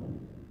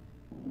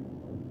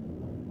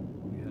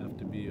 We have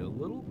to be a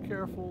little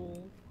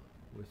careful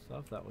with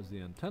stuff. That was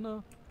the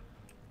antenna.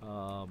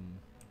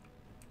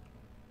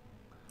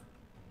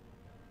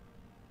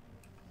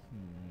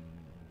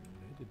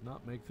 They did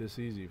not make this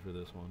easy for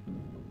this one.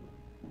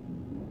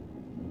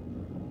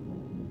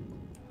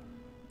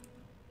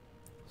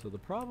 So the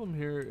problem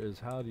here is,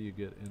 how do you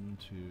get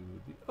into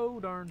the... Oh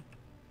darn!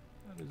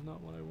 That is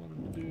not what I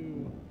wanted to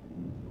do.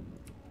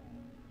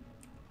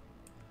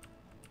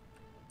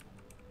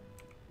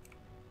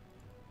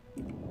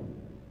 That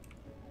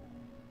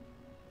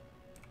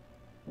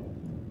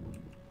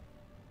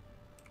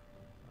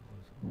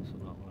was also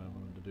not what I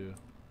wanted to do.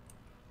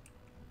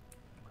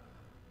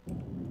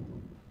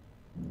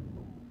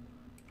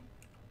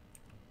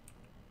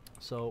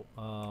 So,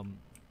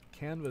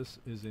 canvas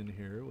is in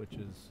here, which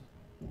is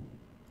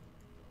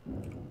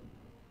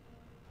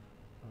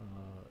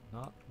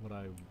not what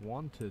I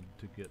wanted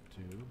to get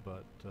to,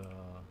 but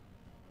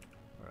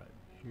alright,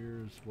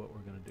 here's what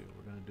we're going to do.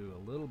 We're going to do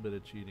a little bit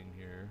of cheating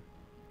here.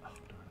 Oh,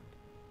 darn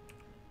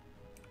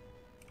it.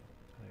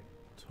 I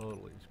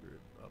totally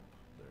screwed up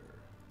there.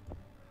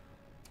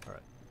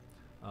 Alright.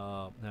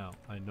 Now,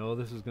 I know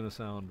this is going to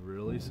sound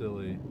really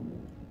silly.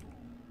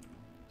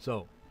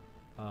 So,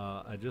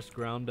 I just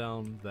ground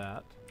down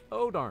that.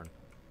 Oh, darn.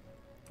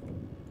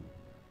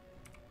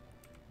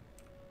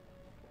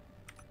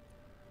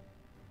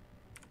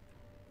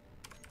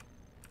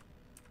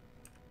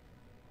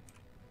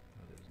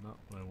 That is not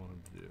what I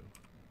wanted to do.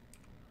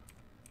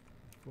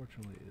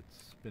 Unfortunately, it's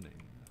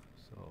spinning,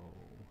 so...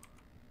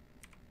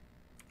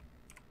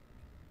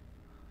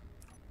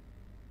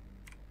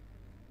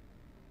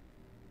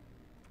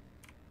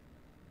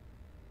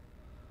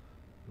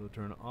 We'll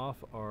turn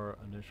off our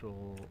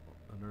inertial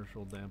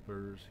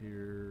dampers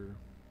here.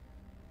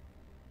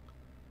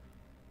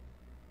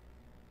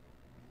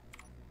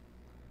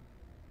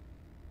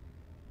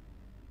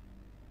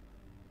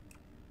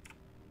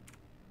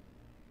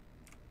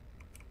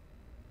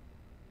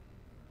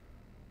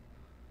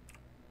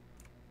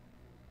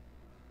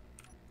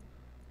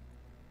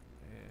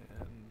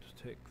 And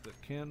take the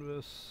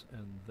canvas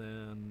and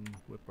then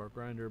whip our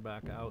grinder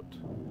back out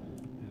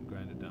and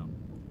grind it down.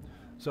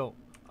 So,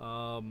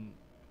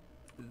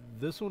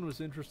 this one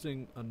was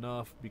interesting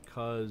enough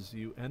because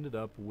you ended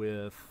up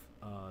with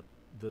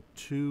the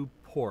two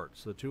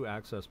ports, the two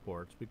access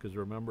ports, because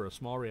remember, a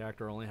small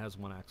reactor only has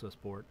one access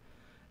port,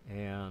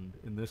 and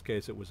in this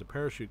case it was a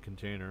parachute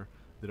container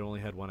that only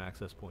had one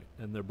access point,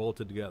 and they're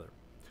bolted together.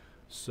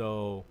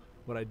 So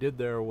what I did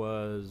there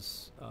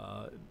was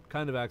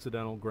kind of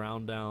accidental,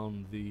 ground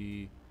down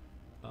the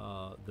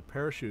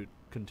parachute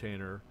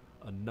container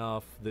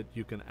enough that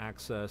you can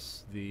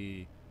access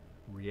the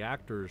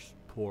reactor's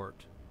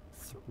port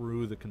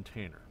through the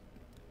container.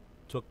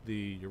 Took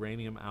the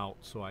uranium out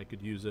so I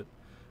could use it,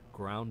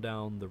 ground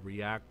down the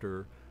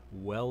reactor,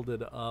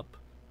 welded up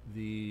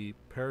the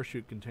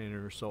parachute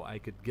container so I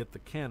could get the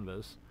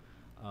canvas,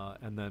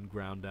 and then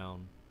ground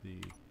down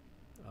the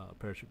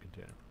parachute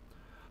container.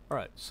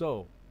 Alright,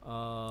 so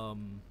gotta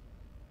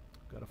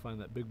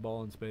find that big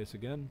ball in space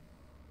again,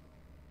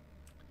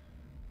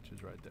 which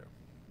is right there.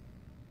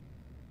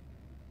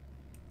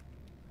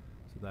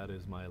 So that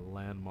is my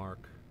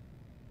landmark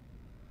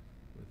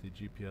with the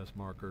GPS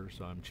marker.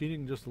 So I'm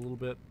cheating just a little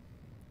bit.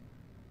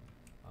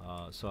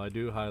 So I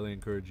do highly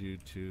encourage you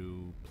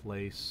to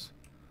place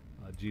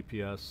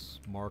GPS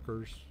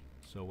markers.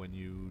 So when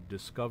you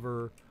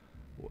discover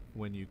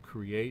when you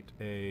create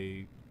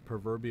a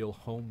proverbial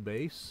home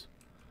base,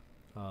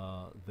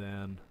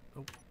 then,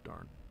 oh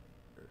darn,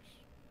 there's,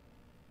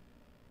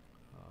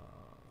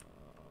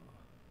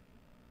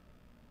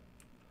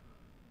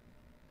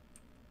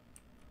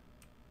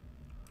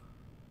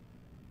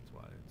 that's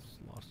why it's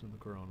lost in the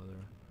corona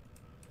there.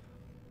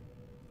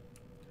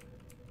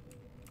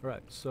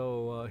 Alright,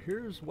 so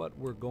here's what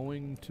we're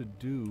going to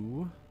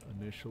do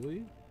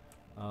initially.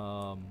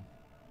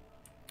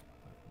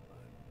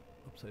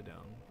 Upside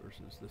down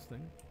versus this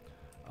thing.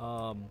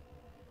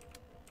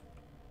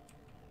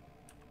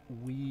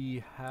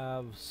 We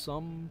have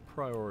some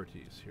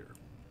priorities here.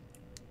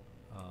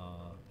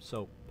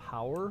 So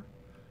power,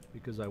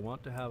 because I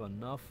want to have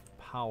enough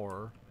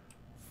power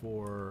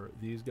for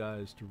these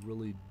guys to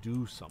really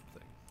do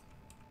something.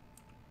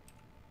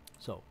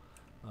 So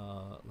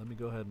let me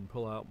go ahead and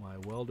pull out my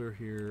welder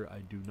here. I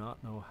do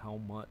not know how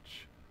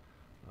much.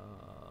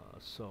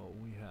 So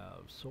we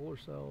have solar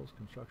cells,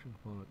 construction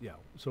component. Yeah,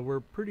 so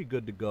we're pretty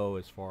good to go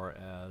as far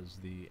as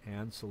the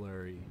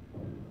ancillary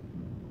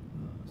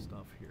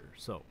stuff here.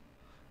 So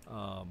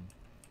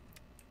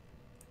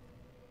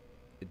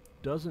it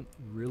doesn't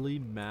really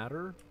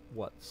matter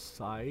what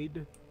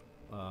side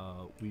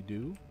we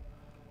do,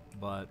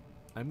 but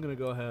I'm going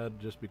to go ahead,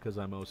 just because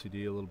I'm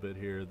OCD a little bit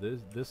here.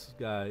 This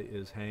guy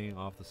is hanging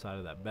off the side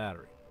of that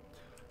battery.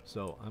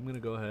 So I'm going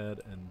to go ahead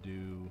and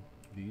do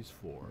these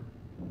four.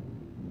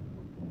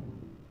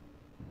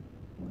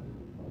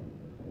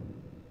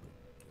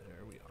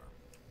 There we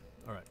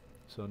are. Alright,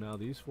 so now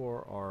these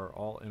four are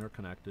all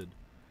interconnected,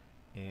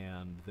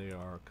 and they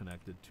are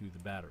connected to the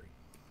battery.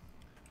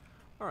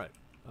 Alright,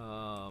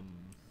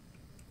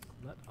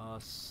 let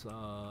us,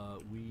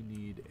 we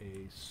need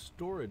a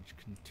storage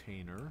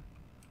container,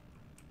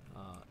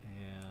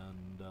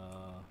 and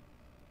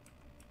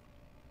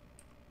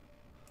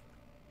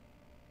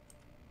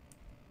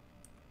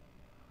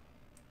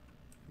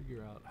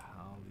figure out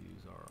how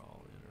these are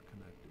all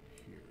interconnected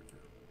here.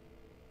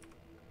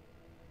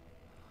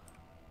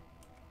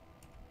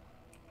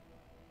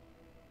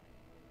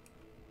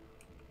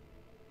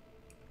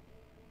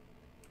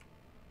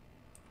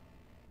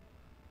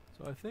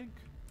 So I think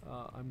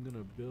I'm going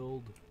to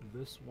build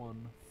this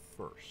one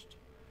first.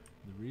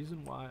 The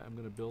reason why I'm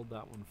going to build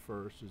that one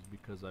first is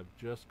because I've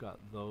just got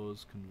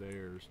those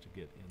conveyors to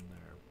get in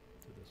there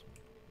to this one.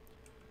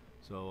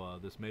 So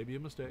this may be a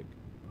mistake,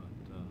 but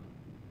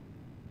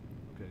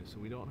okay, so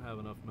we don't have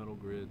enough metal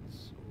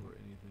grids or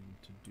anything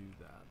to do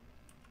that.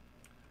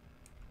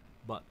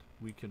 But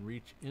we can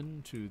reach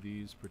into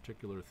these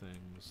particular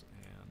things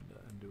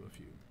and do a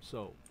few.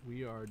 So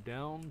we are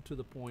down to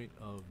the point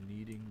of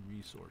needing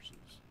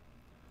resources.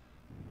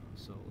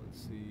 So let's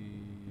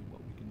see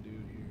what we can do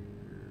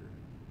here.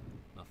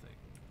 Nothing.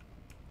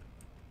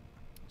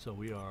 So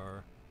we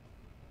are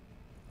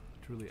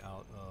truly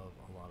out of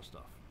a lot of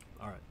stuff.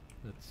 Alright,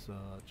 let's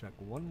check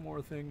one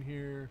more thing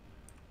here.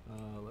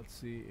 Let's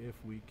see if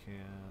we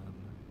can.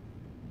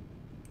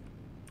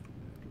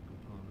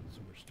 Components.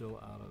 We're still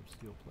out of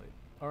steel plate.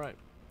 Alright,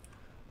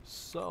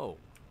 so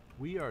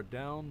we are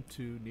down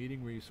to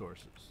needing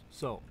resources.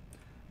 So,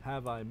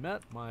 have I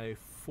met my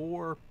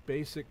 4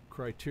 basic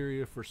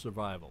criteria for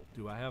survival?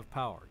 Do I have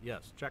power?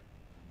 Yes, check.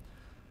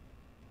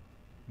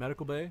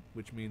 Medical bay,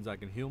 which means I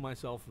can heal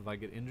myself if I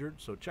get injured,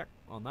 so check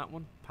on that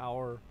one.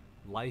 Power,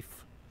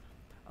 life.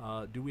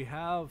 Do we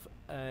have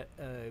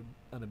an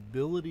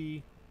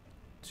ability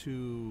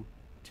to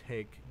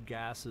take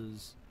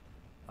gases,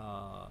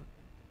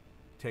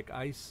 take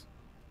ice,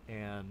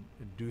 and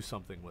do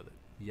something with it?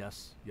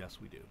 Yes, yes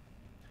we do.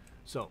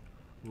 So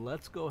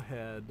let's go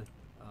ahead,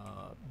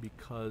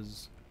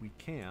 because we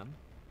can,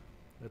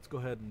 let's go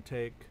ahead and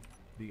take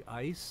the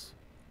ice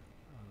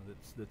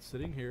that's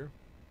sitting here,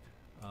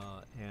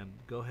 and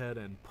go ahead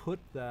and put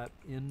that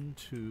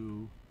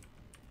into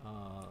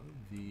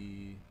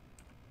the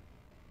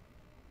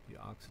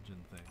oxygen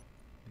thing,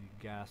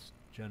 the gas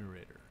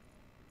generator.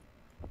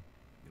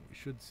 And we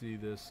should see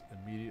this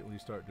immediately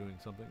start doing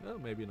something. Oh,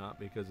 maybe not,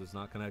 because it's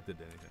not connected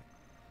to anything.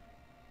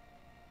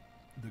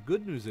 The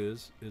good news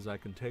is I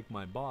can take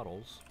my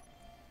bottles.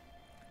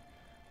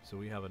 So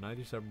we have a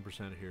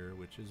 97% here,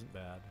 which isn't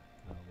bad.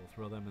 We'll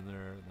throw them in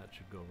there, and that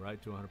should go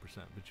right to 100%.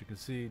 But you can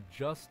see,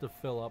 just to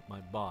fill up my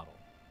bottle,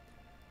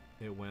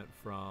 it went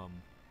from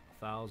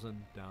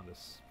 1,000 down to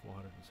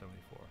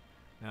 474.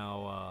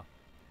 Now,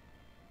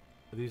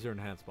 these are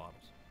enhanced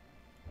bottles,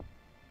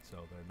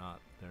 so they're not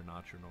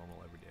your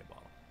normal everyday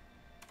bottle.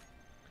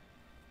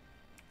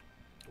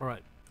 All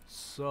right,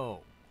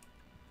 so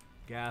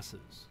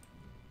gases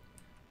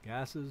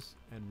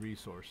and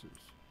resources.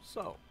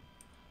 So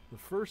the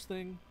first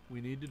thing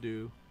we need to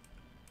do,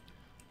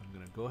 I'm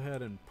going to go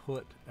ahead and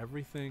put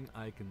everything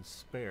I can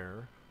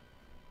spare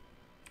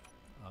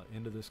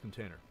into this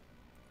container,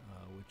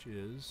 which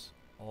is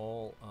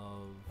all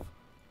of,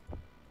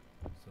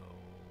 so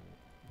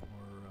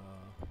more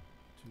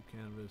 2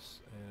 canvas,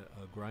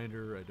 a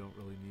grinder. I don't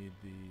really need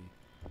the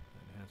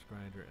enhanced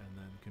grinder, and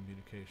then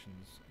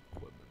communications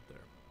equipment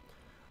there.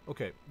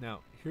 Okay, now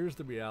here's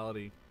the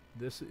reality.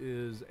 This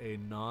is a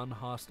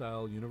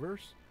non-hostile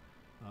universe,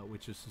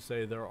 which is to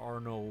say there are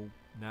no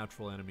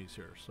natural enemies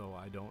here. So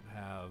I don't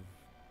have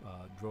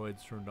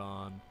droids turned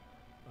on.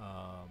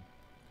 Uh,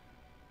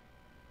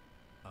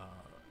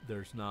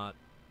 there's not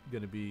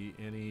going to be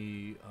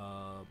any,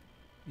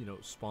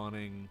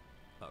 spawning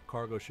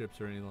cargo ships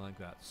or anything like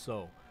that.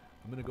 So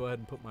I'm going to go ahead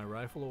and put my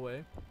rifle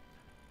away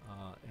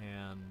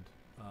and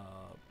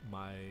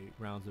my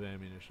rounds of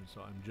ammunition.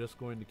 So I'm just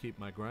going to keep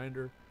my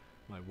grinder,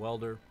 my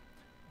welder,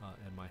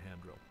 and my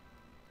hand drill,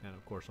 and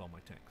of course all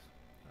my tanks.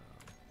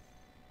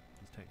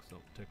 These tanks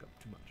don't take up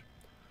too much.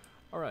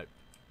 All right.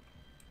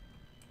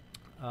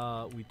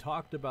 We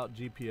talked about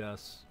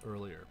GPS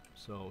earlier,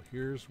 so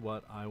here's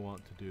what I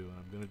want to do. And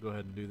I'm going to go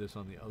ahead and do this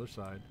on the other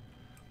side.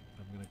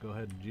 I'm going to go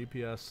ahead and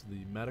GPS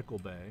the medical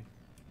bay.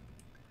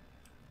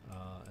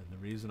 And the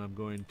reason I'm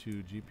going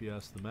to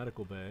GPS the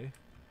medical bay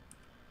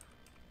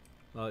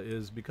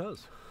is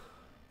because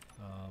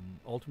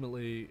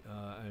ultimately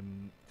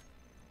I'm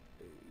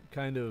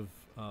kind of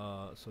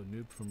so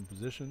noob from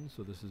position,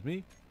 so this is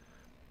me.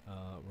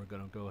 We're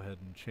going to go ahead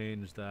and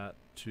change that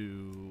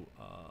to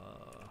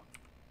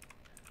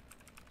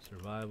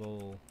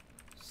survival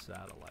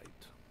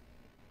satellite.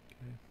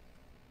 Okay.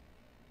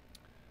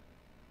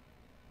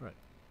 Right.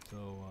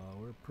 So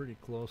we're pretty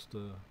close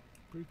to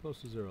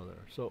zero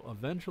there. So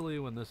eventually,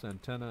 when this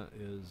antenna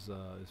is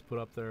put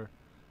up there,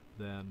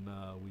 then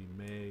we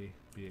may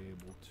be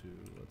able to.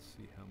 Let's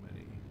see how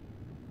many.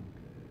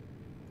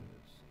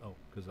 Okay. Oh,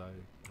 because I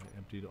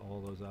emptied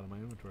all those out of my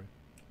inventory.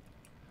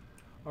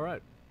 All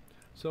right.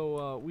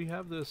 So we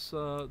have this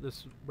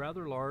this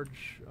rather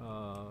large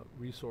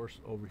resource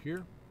over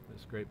here.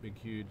 This great big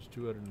huge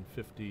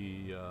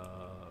 250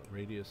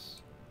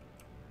 radius.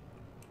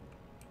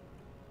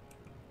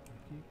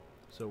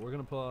 So we're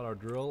going to pull out our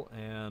drill,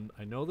 and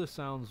I know this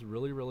sounds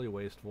really, really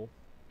wasteful,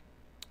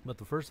 but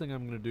the first thing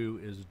I'm going to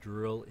do is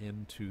drill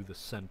into the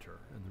center.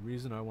 And the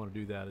reason I want to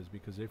do that is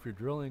because if you're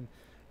drilling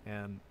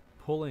and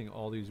pulling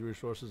all these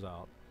resources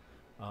out,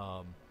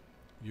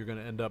 you're going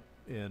to end up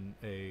in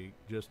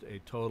just a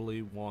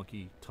totally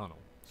wonky tunnel.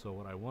 So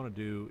what I want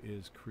to do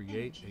is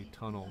create a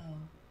tunnel.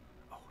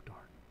 Oh, darn.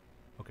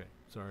 Okay,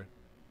 sorry.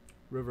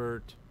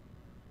 Revert.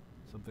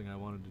 Something I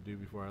wanted to do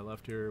before I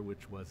left here,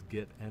 which was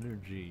get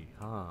energy.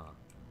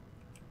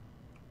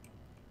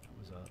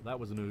 That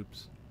was an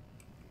oops.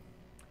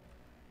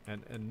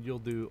 And you'll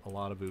do a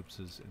lot of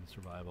oopses in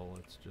survival.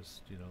 It's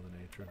just, the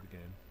nature of the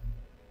game.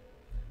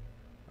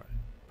 All right,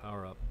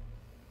 power up.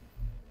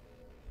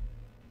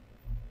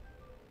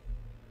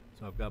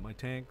 So I've got my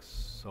tanks,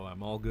 so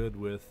I'm all good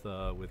with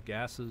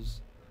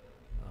gases,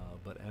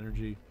 but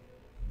energy,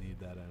 need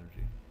that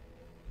energy.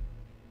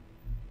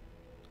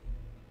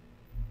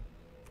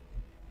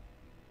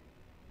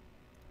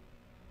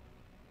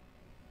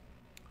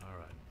 All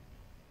right.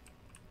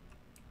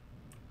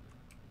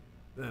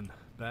 Then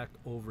back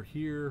over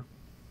here.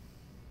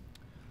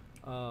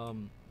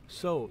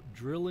 So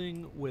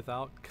drilling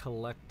without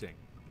collecting,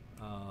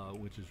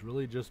 which is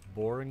really just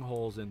boring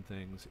holes in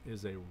things,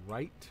 is a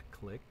right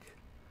click,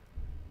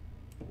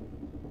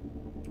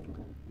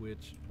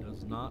 which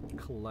does not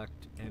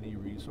collect any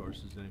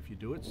resources. And if you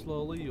do it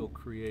slowly, you'll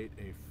create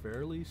a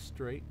fairly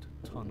straight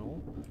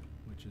tunnel,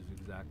 which is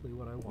exactly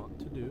what I want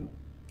to do.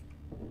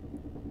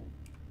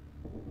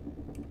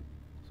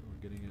 So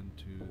we're getting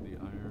into the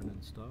iron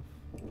and stuff.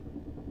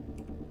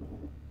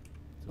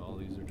 So all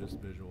these are just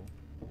visual.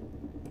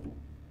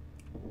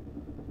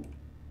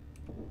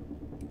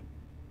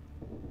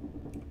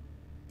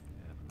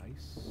 And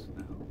ice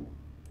now.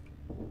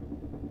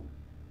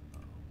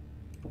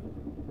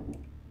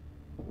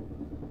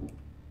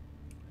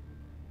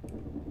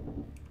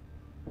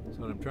 So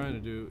what I'm trying to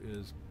do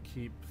is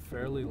keep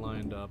fairly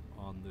lined up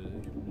on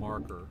the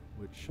marker,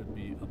 which should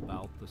be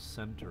about the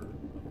center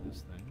of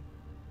this thing.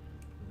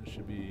 So this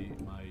should be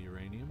my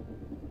uranium.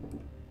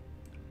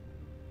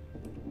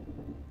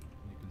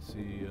 You can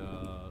see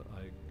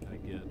I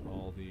get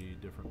all the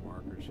different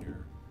markers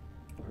here,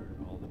 or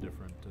all the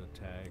different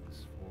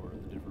tags for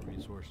the different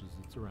resources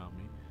that's around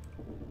me.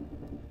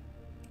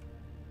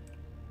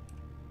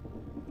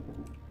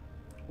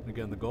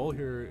 Again, the goal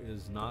here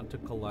is not to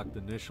collect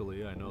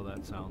initially. I know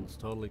that sounds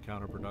totally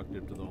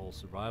counterproductive to the whole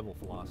survival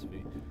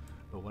philosophy,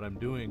 but what I'm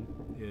doing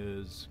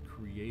is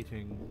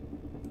creating,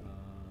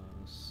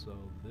 so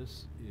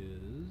this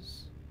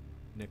is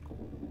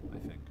nickel, I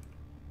think.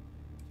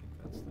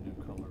 That's the new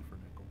color for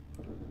nickel.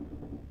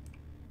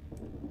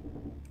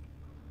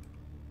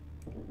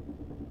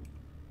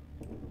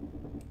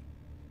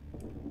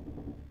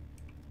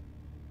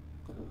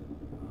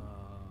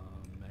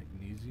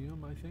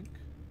 Magnesium, I think.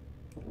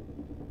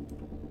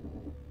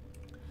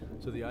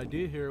 So the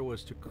idea here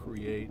was to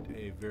create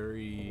a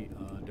very,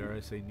 dare I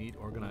say, neat,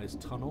 organized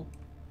tunnel.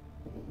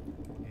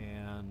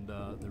 And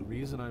the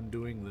reason I'm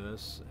doing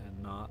this and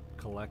not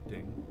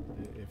collecting,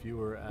 if you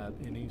were at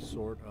any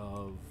sort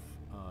of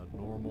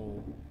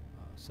normal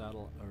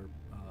satellite or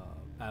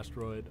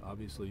asteroid,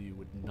 obviously you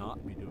would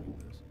not be doing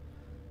this.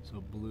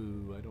 So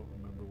blue, I don't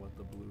remember what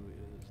the blue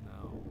is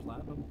now.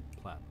 Platinum?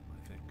 Platinum,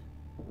 I think.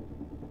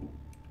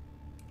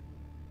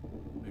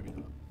 Maybe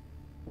not.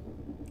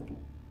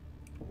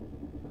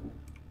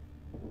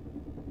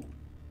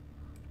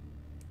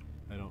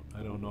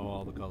 I don't know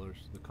all the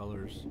colors. The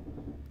colors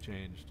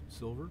changed.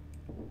 Silver.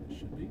 It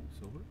should be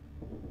silver.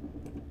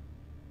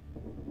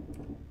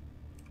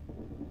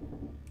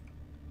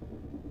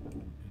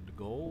 Into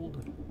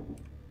gold.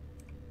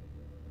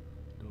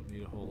 Don't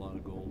need a whole lot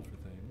of gold for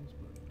things,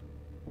 but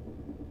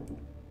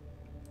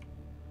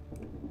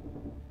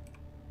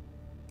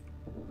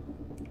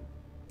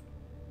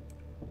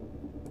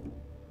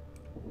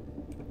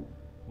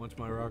once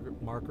my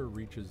marker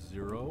reaches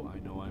 0, I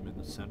know I'm in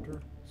the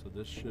center, so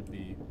this should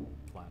be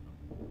platinum,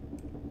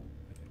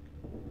 I think.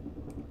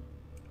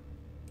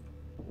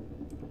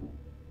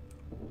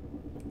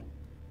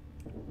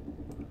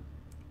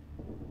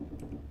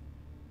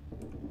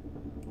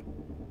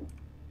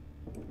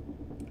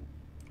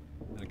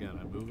 And again,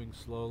 I'm moving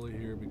slowly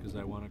here because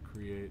I want to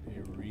create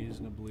a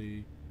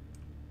reasonably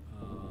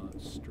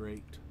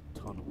straight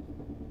tunnel,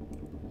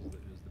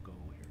 is the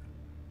goal here.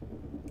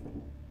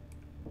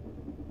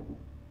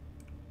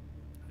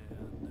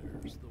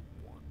 There's the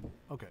one.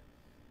 Okay.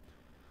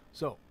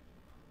 So,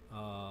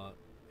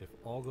 if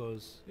all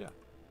goes, yeah,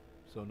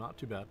 so not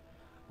too bad.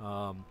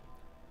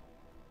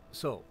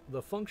 So,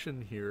 the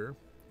function here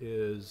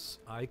is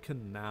I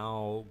can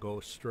now go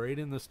straight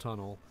in this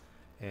tunnel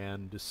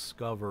and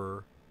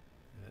discover,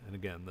 and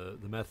again,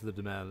 the method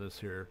of madness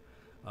here,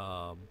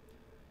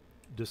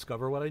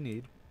 discover what I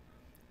need,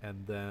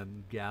 and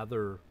then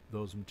gather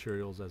those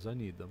materials as I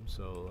need them.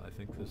 So, I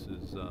think this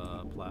is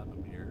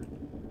platinum here.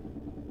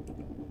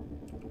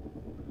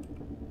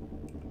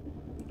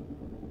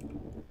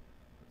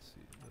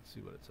 See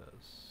what it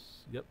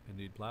says. Yep,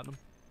 indeed platinum.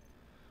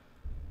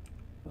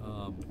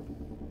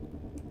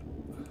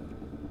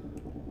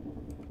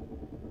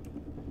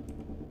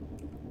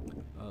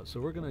 So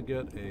we're going to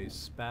get a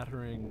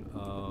spattering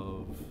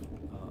of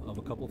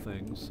a couple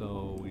things.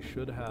 So we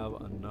should have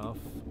enough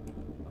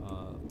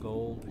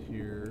gold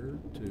here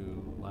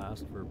to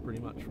last for pretty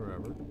much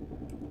forever.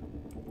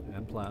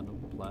 And platinum.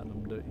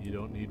 Platinum, you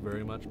don't need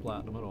very much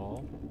platinum at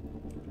all.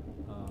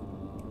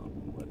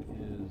 What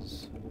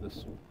is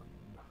this one?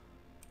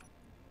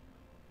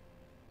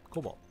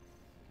 Cobalt.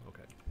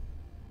 Okay.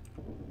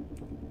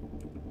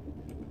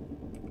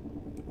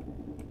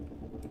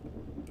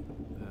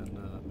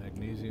 And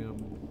magnesium.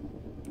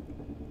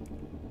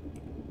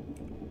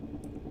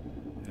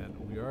 And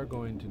we are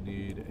going to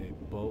need a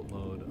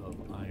boatload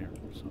of iron.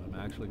 So I'm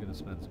actually going to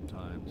spend some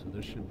time. So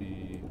this should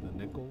be the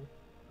nickel.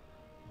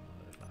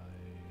 If I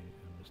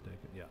am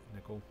mistaken. Yeah,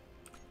 nickel.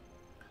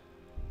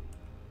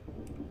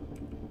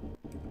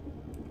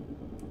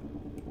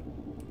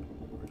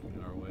 Working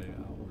our way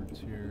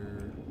outwards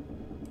here.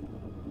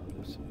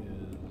 This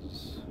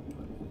is,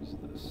 what is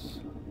this?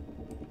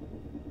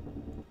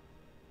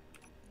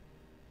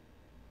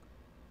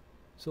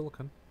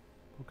 Silicon.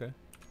 Okay.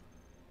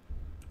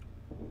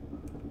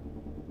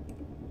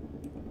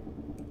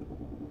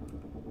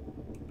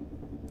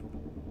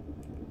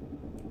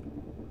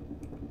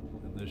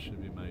 And this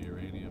should be my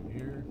uranium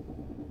here.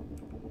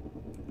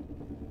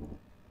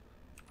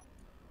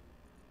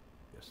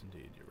 Yes,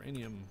 indeed,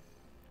 uranium,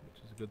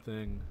 which is a good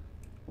thing.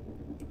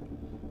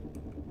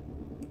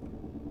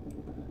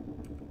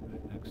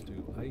 Next to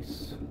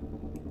ice.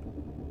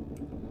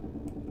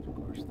 Of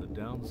course, the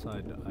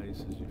downside to ice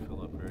is you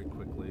fill up very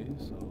quickly,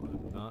 so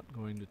I'm not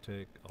going to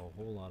take a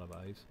whole lot of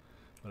ice,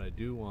 but I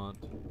do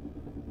want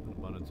an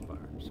abundance of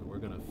iron. So we're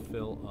going to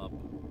fill up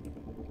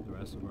the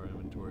rest of our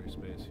inventory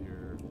space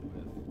here with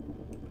iron.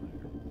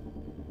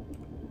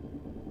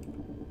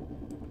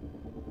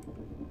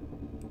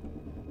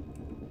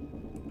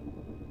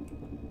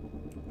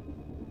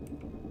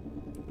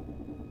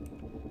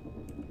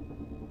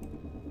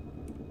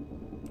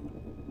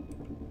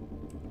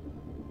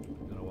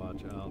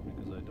 Out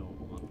because I don't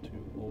want to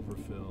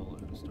overfill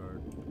and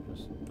start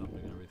just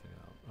dumping everything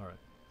out. Alright,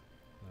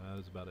 that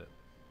is about it.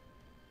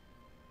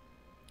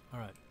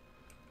 Alright,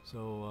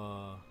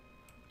 so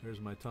there's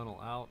my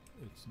tunnel out.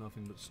 It's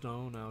nothing but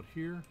stone out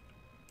here.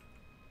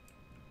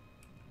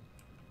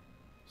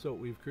 So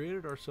we've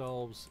created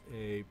ourselves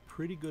a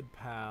pretty good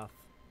path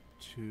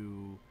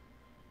to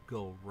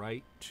go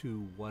right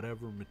to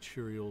whatever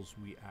materials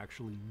we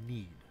actually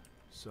need.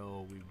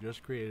 So we've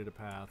just created a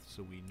path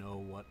so we know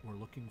what we're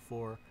looking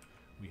for.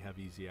 We have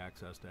easy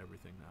access to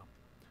everything now.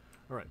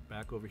 Alright,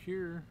 back over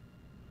here.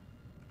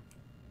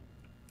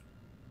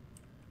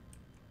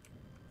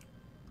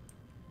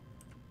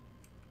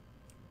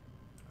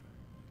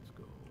 Let's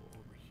go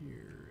over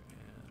here,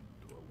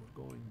 and what we're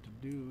going to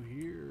do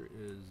here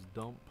is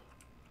dump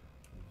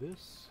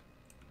this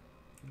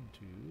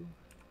into...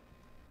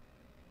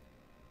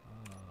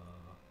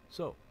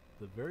 so,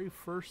 the very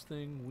first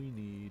thing we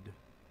need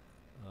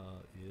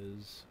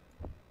is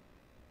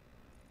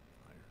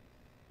iron.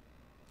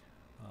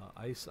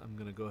 Ice, I'm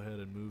going to go ahead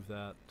and move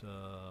that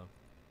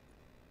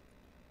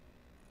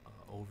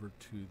over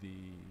to the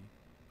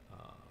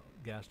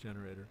gas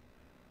generator.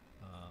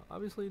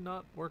 Obviously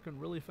not working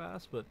really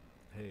fast, but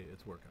hey,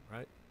 it's working,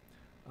 right?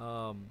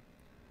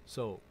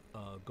 So,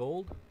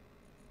 gold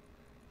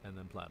and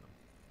then platinum.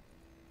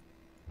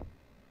 A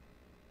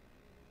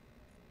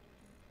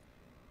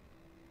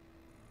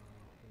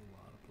whole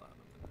lot of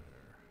platinum in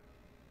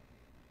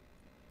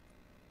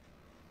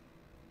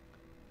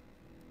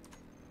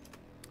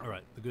there.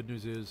 Alright, the good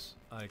news is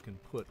I can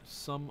put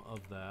some of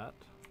that,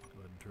 go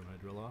ahead and turn my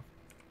drill off,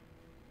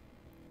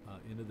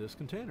 into this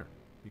container,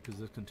 because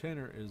this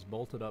container is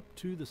bolted up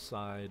to the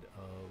side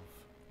of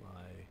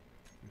my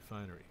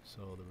refinery.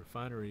 So the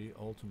refinery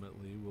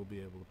ultimately will be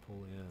able to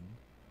pull in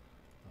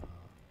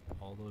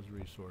all those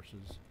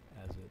resources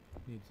as it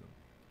needs them.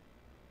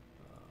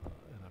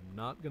 And I'm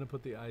not going to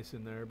put the ice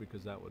in there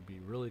because that would be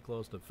really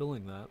close to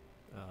filling that.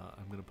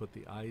 I'm going to put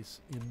the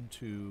ice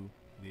into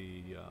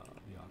the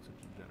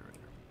oxygen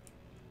generator,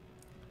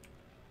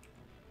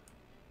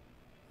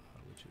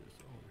 which is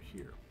over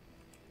here,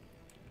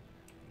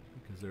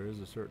 because there is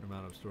a certain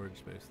amount of storage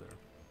space there.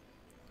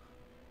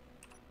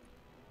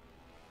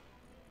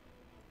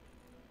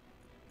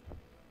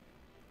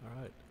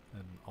 Alright,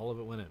 and all of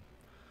it went in.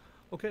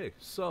 Okay,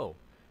 so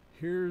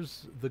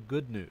here's the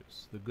good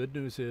news. The good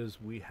news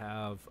is we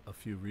have a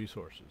few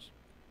resources.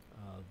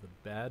 The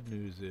bad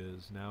news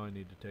is now I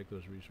need to take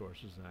those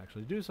resources and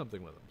actually do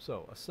something with them.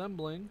 So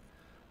assembling,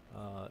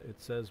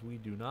 it says we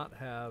do not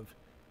have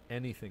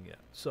anything yet.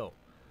 So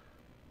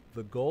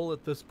the goal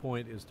at this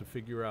point is to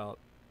figure out,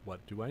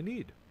 what do I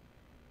need?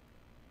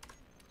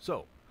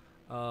 So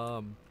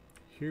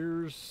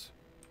here's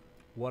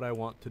what I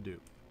want to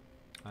do.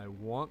 I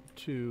want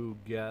to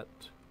get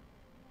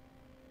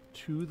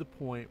to the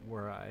point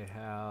where I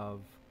have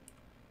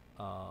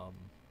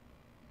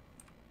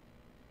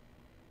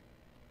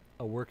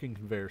a working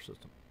conveyor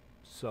system.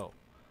 So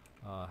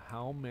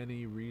how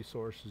many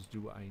resources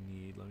do I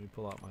need? Let me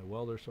pull out my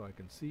welder so I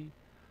can see.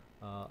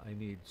 I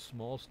need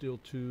small steel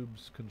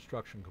tubes,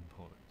 construction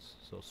components.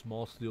 So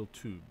small steel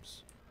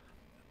tubes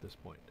at this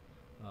point.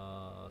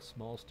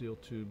 Small steel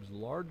tubes,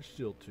 large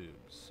steel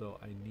tubes. So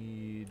I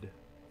need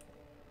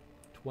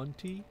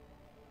 20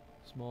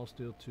 small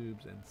steel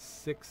tubes and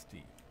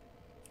 60.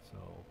 So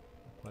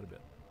quite a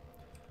bit.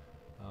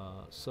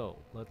 So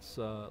let's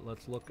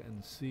look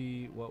and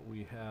see what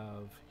we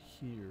have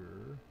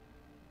here.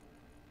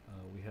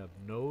 We have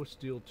no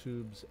steel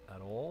tubes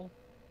at all,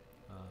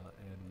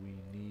 and we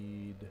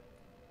need,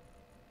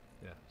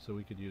 yeah, so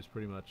we could use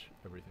pretty much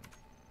everything.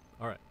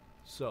 All right,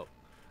 so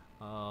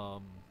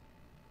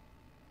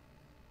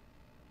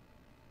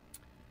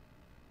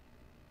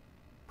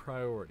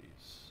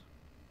priorities,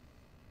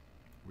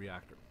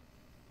 reactor.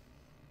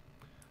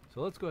 So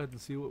let's go ahead and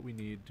see what we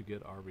need to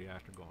get our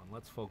reactor going.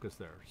 Let's focus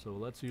there. So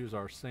let's use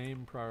our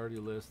same priority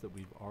list that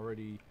we've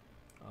already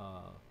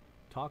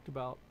talked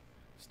about.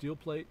 Steel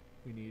plate,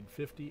 we need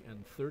 50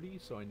 and 30,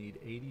 so I need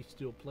 80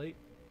 steel plate.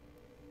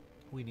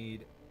 We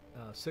need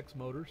 6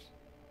 motors,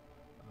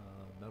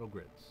 metal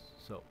grids.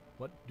 So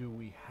what do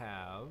we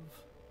have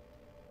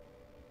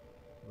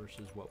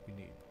versus what we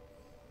need?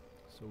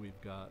 So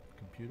we've got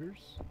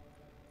computers,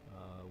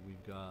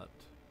 we've got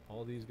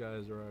all these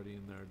guys are already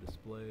in there,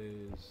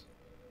 displays.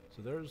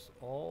 So there's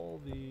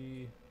all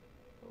the,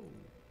 oh,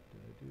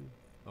 did I do,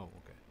 oh,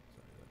 okay,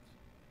 sorry, that's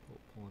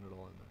pulling it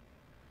all in there.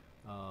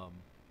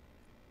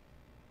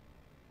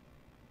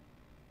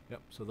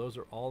 Yep, so those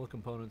are all the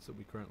components that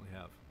we currently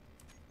have.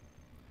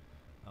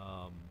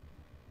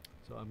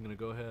 So I'm going to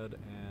go ahead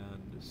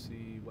and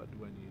see, what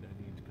do I need? I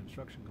need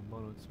construction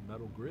components,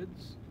 metal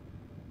grids,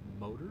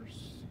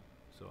 motors,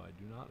 so I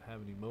do not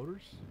have any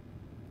motors,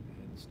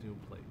 and steel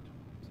plate.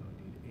 So I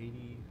need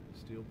 80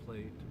 steel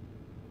plate,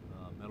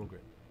 metal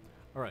grid.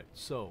 Alright,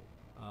 so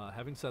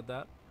having said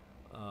that,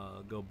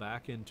 go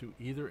back into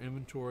either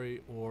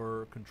inventory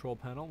or control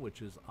panel,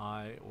 which is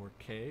I or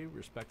K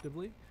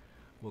respectively.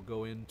 We'll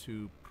go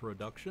into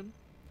production.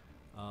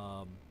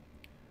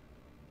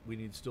 We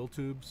need steel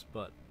tubes,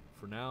 but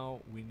for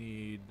now we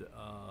need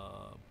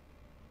what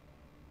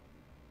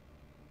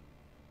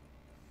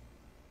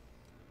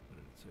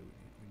did it say we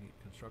need? We need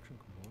construction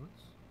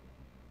components.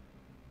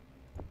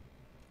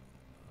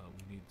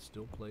 We need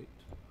steel plate.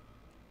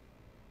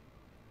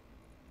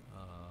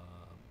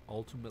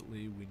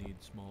 Ultimately, we need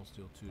small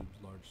steel tubes,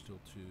 large steel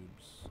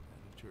tubes, and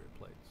interior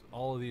plates.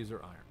 All of these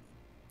are iron.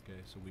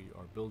 Okay, so we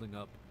are building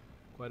up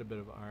quite a bit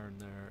of iron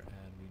there,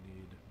 and we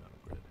need metal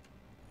grid.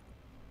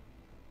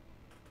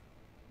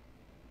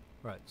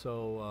 Right,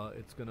 so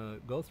it's going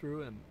to go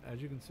through, and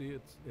as you can see,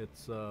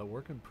 it's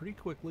working pretty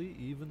quickly,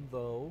 even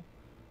though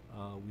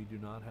we do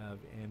not have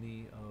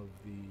any of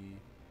the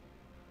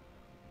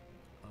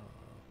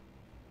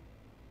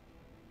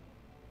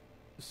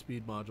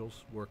speed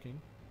modules working,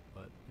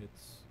 but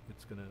it's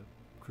going to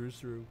cruise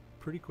through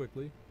pretty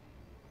quickly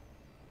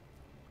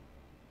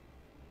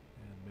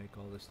and make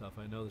all this stuff.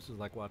 I know this is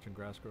like watching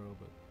grass grow,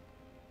 but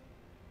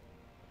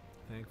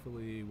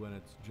thankfully when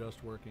it's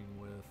just working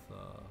with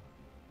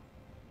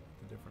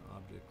the different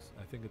objects,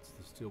 I think it's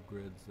the steel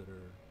grids that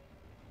are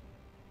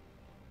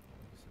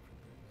these different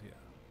things. Yeah,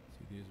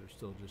 see, these are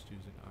still just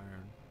using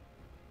iron.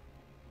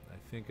 I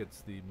think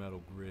it's the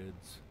metal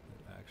grids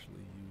that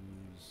actually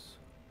use,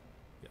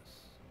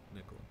 yes,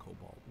 nickel and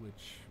cobalt,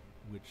 which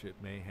it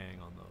may hang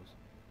on those.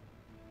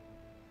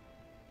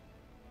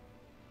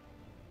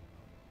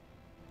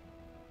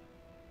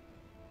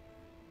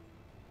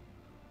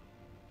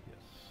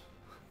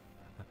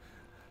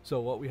 So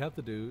what we have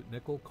to do,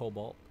 nickel,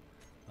 cobalt,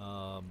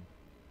 um,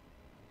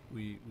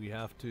 we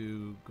have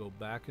to go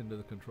back into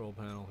the control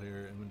panel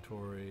here,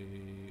 inventory,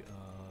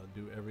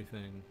 do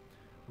everything.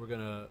 We're going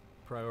to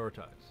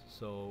prioritize.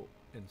 So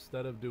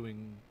instead of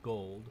doing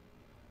gold,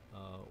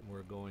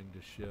 we're going to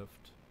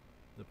shift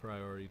the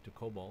priority to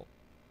cobalt.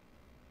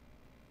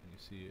 And you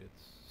see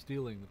it's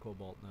stealing the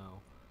cobalt now.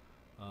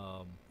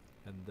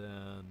 And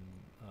then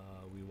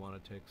we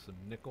want to take some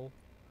nickel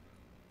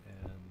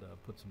and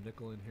put some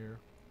nickel in here.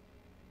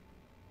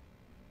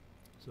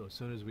 So as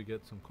soon as we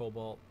get some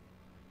cobalt,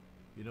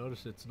 you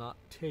notice it's not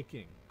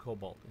taking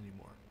cobalt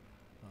anymore.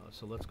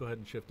 So let's go ahead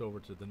and shift over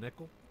to the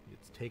nickel.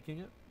 It's taking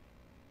it.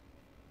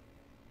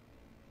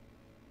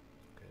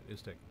 Okay, it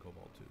is taking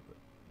cobalt too. But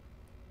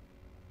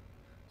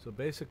so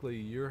basically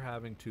you're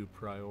having to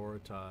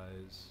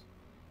prioritize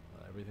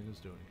everything it's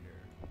doing here.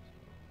 So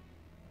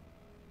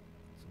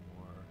some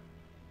more.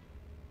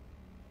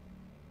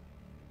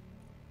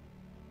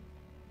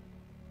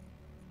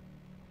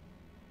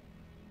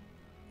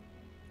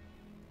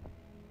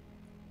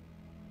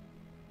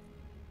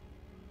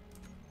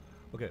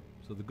 Okay,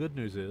 so the good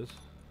news is,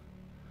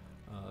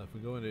 if we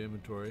go into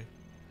inventory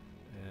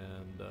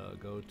and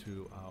go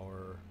to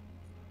our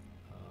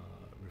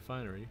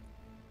refinery,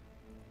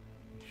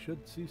 we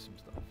should see some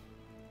stuff.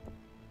 In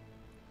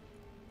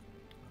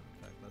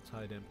fact, let's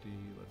hide empty.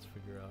 Let's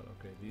figure out,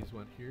 okay, these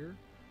went here.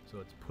 So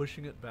it's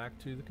pushing it back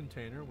to the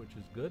container, which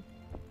is good.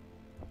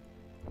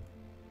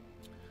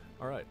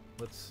 All right,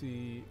 let's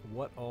see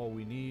what all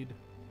we need.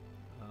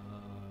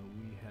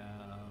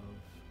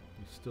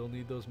 We still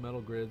need those metal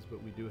grids,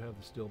 but we do have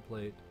the steel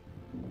plate.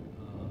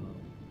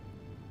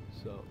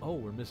 Oh,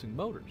 we're missing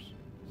motors.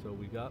 So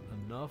we got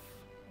enough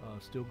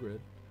steel grid.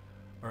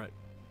 All right,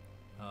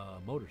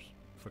 motors.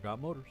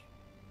 Forgot motors.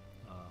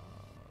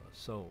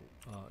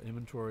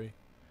 Inventory,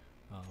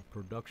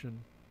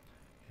 production,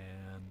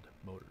 and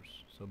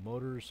motors. So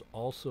motors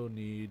also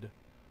need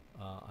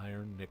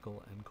iron,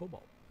 nickel, and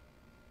cobalt.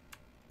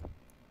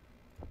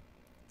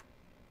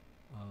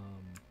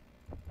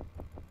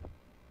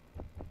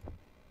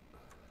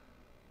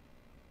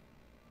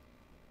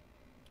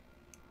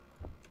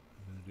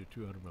 I'm going to do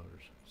 200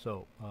 motors.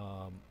 So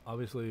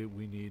obviously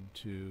we need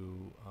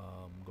to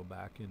go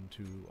back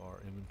into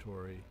our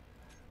inventory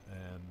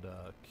and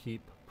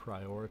keep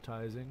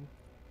prioritizing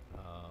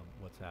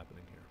what's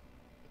happening here.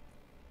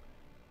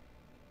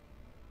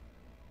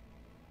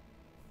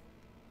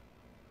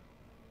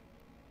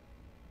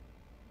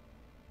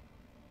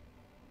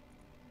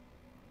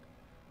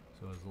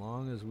 So as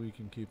long as we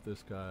can keep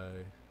this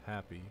guy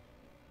happy,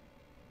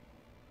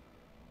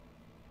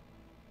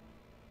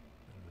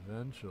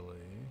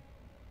 eventually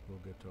we'll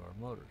get to our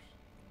motors.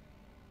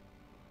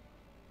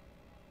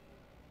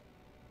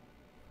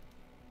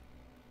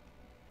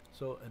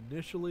 So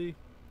initially,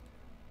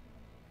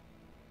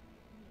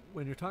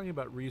 when you're talking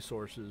about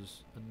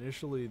resources,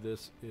 initially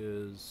this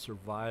is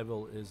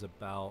survival is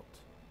about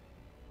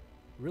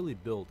really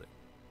building.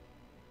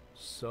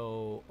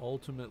 So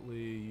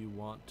ultimately you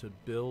want to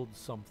build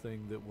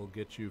something that will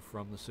get you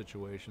from the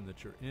situation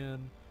that you're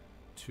in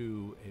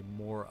to a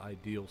more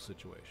ideal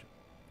situation.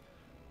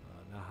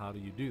 Now how do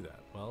you do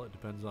that? Well, it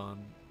depends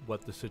on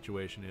what the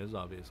situation is,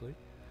 obviously.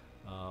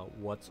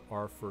 What's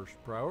our first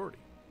priority?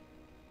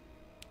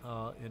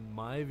 In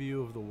my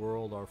view of the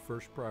world, our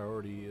first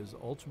priority is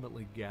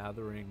ultimately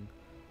gathering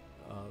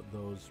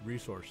those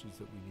resources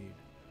that we need.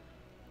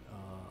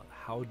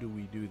 How do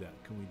we do that?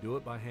 Can we do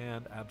it by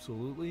hand?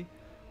 Absolutely.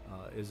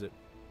 Is it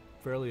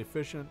fairly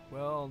efficient?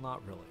 Well,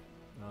 not really.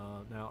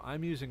 Now,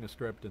 I'm using a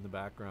script in the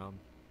background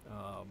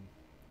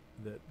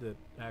that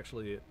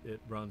actually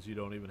it runs. You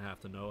don't even have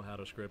to know how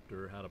to script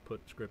or how to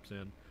put scripts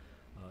in.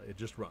 It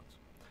just runs.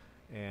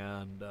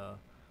 And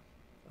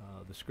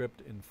the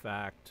script, in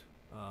fact,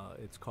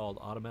 it's called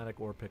automatic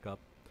ore pickup.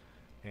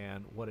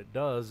 And what it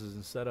does is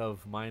instead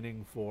of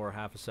mining for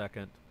half a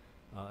second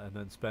and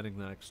then spending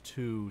the next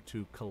 2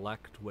 to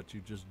collect what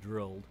you just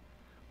drilled,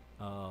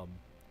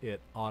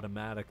 it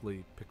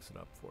automatically picks it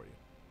up for you.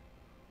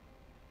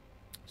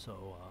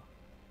 So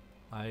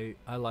I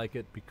like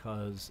it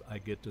because I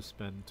get to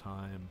spend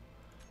time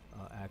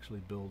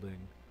actually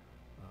building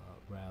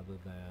rather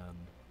than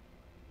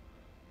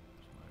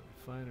my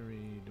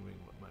refinery doing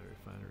what my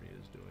refinery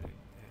is doing.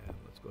 And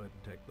let's go ahead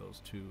and take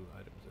those 2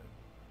 items in.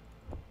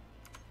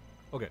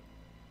 Okay.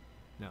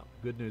 Now,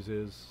 good news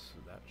is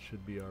that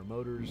should be our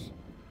motors.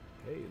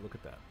 Hey, look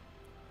at that.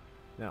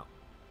 Now,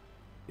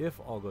 if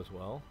all goes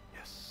well,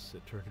 yes,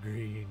 it turned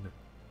green.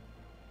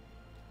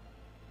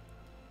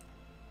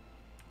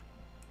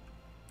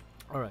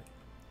 All right.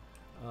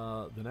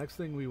 The next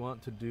thing we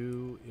want to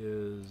do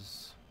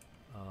is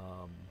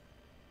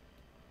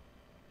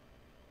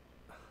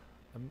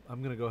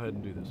I'm going to go ahead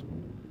and do this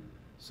one.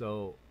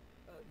 So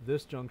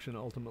this junction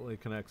ultimately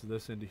connects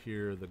this into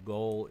here. The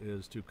goal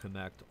is to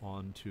connect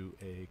onto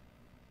a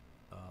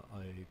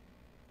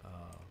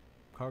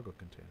cargo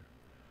container.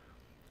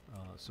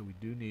 So we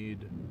do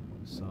need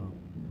some,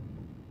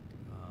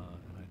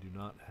 and I do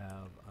not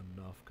have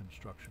enough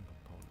construction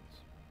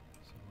components.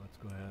 So let's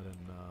go ahead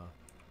and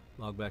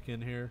Log back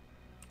in here.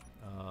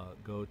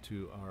 Go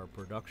to our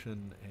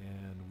production,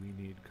 and we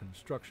need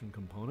construction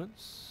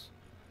components,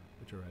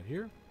 which are right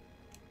here.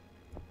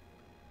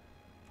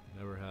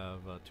 Never have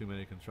too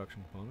many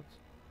construction components.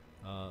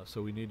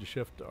 So we need to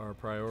shift our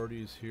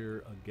priorities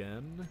here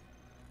again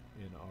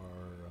in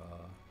our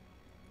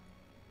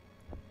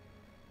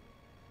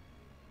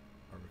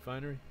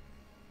refinery.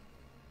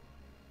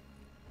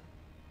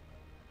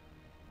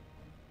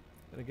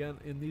 And again,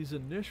 in these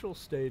initial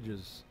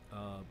stages,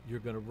 you're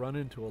going to run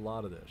into a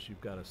lot of this.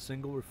 You've got a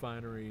single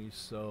refinery,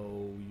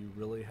 so you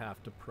really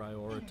have to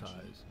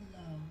prioritize.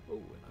 Oh,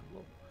 and I'm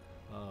low.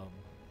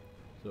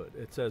 So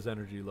it says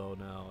energy low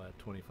now at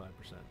 25%,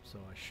 so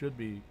I should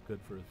be good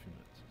for a few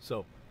minutes.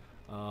 So,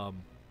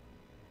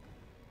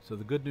 so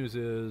the good news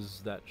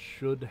is that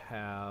should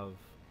have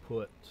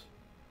put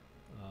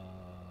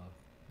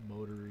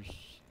motors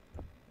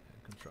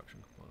and construction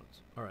components.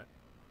 All right.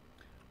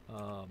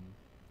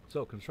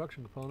 So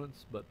construction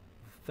components, but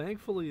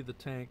thankfully the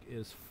tank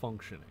is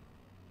functioning.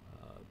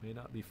 It may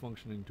not be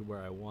functioning to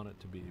where I want it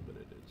to be, but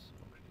it is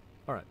functioning.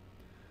 All right.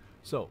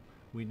 So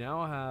we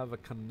now have a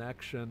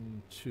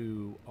connection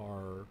to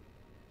our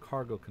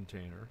cargo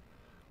container,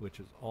 which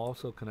is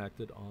also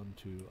connected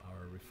onto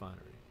our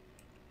refinery.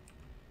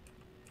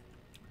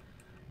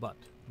 But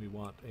we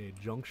want a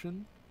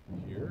junction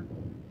here.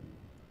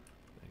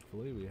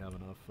 Thankfully, we have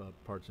enough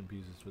parts and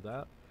pieces for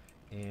that.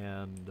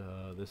 And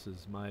this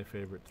is my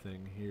favorite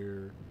thing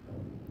here,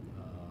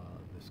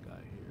 this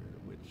guy here,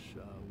 which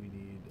we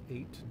need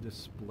 8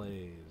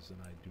 displays,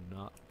 and I do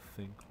not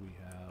think we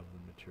have the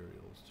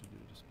materials to do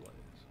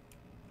displays.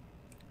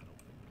 I don't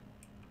think.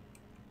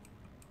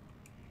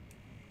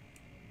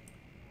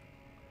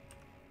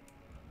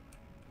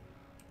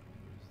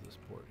 Use this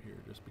port here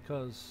just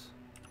because.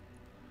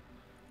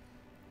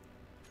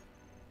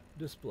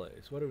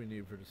 Displays. What do we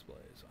need for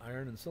displays?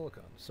 Iron and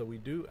silicon. So we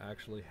do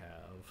actually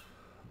have.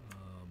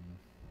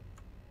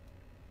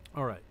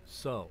 All right.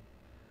 So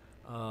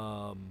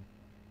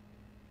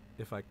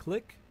if I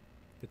click,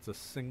 it's a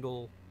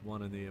single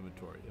one in the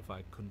inventory. If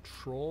I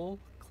control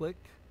click,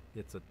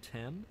 it's a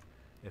 10.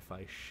 If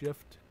I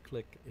shift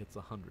click, it's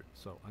 100.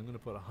 So I'm going to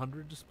put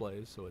 100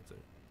 displays. So it's a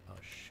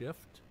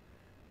shift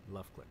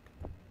left click.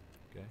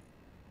 Okay.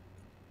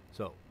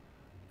 So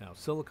now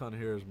silicon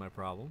here is my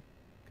problem.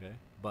 Okay,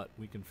 but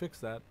we can fix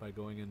that by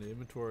going into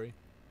inventory,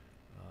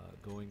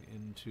 going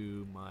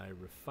into my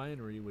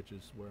refinery, which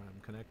is where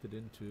I'm connected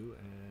into,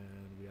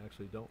 and we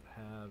actually don't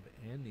have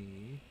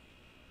any.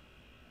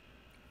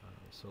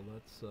 So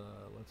let's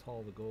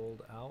haul the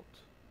gold out,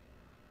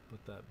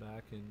 put that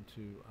back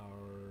into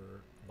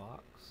our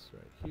box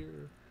right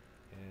here,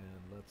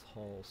 and let's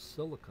haul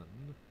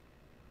silicon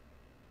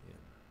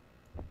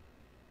in.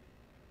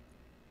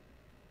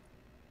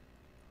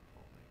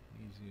 Haul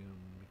magnesium,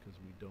 because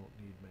we don't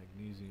need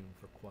magnesium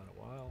for quite a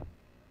while.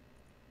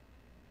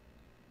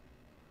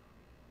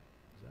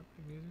 Is that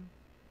magnesium?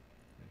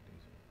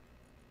 Magnesium.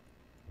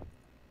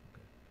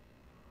 Okay.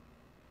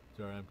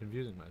 Sorry, I'm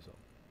confusing myself.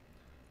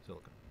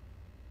 Silicon.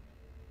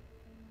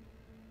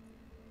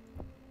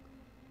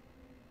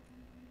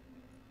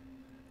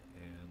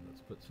 And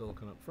let's put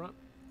silicon up front.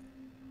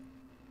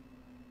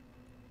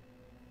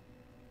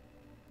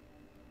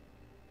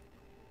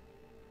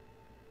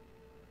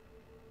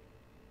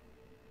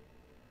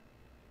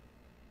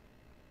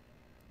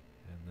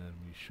 And then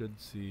we should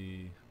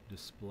see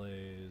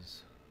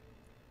displays.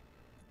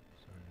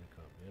 Sorry to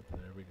come. Yep,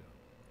 there we go.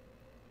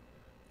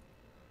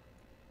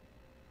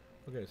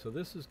 Okay, so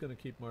this is going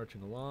to keep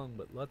marching along,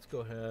 but let's go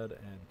ahead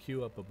and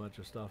queue up a bunch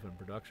of stuff in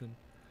production.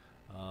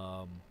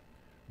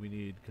 We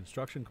need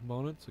construction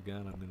components.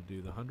 Again, I'm going to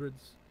do the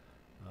hundreds.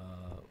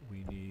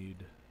 We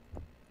need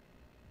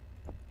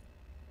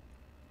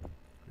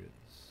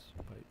grids,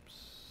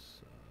 pipes.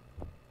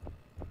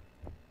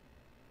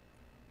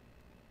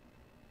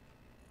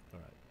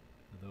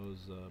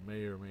 Those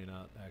may or may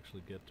not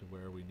actually get to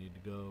where we need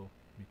to go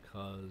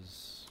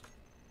because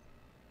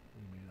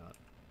we may not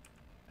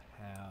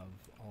have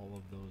all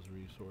of those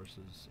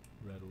resources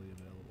readily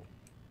available.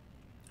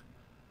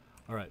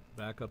 All right,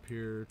 back up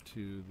here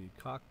to the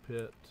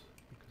cockpit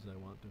because I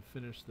want to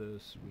finish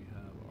this. We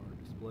have our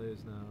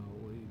displays now.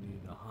 We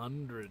need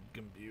 100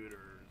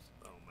 computers.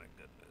 Oh my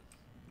goodness.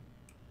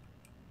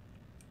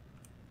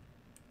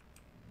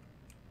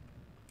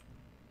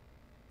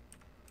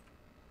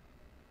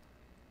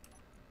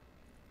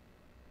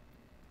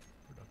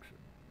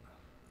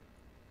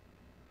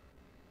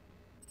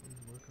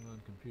 Working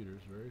on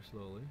computers very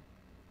slowly.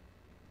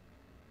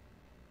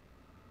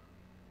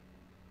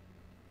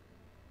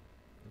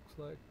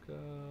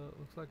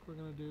 Looks like we're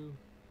gonna do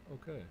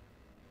okay.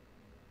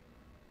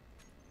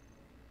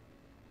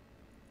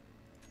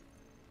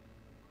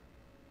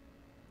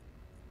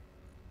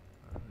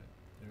 All right,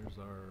 there's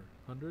our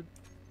 100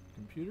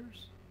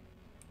 computers.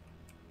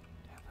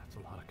 Damn, that's a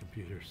lot of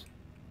computers.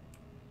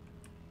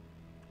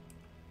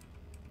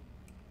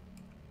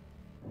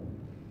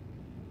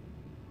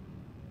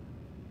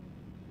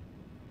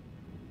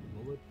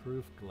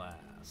 Bulletproof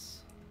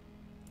glass.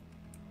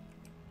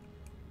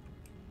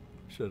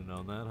 Should have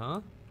known that,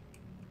 huh?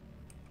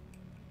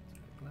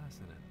 glass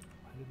in it.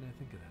 Why didn't I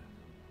think of that?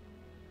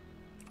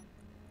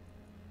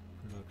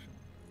 Production.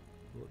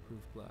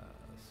 Bulletproof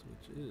glass,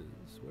 which is...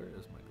 Where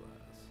is my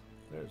glass?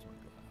 There's my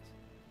glass.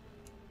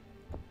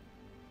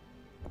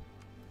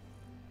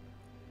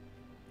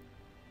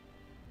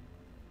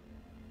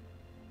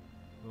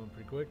 Going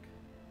pretty quick.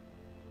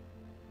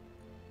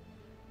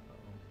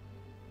 Uh-oh.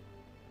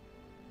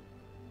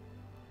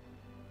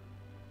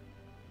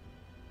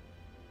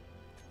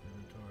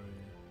 Inventory.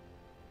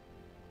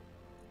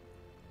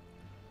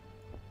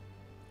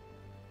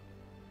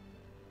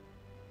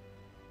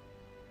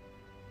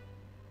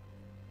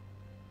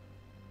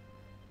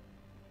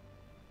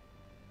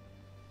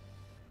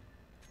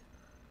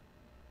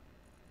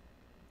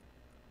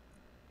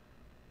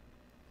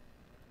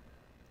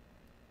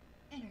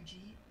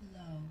 Energy low.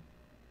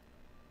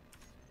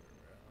 Where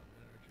we're at on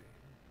energy.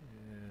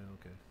 Yeah,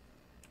 okay.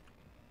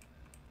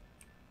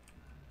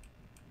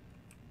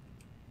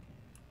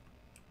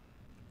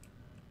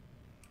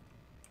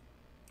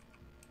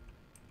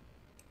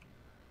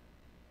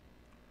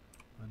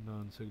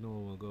 Unknown signal.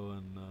 We'll go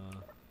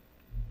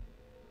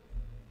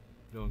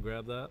and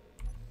grab that.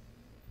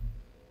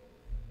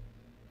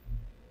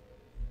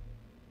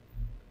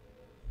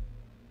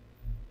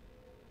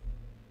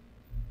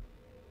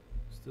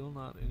 Still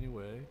not any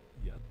way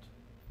yet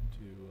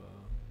to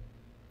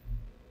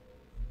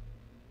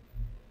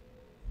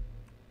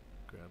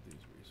grab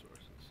these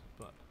resources,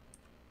 but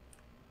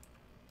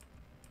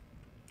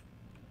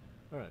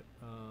all right.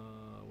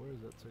 Where is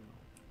that signal?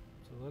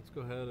 So let's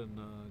go ahead and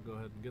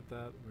get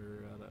that.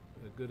 We're at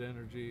a good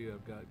energy.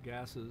 I've got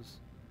gases.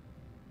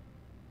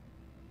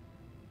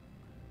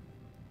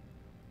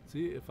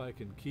 See if I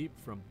can keep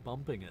from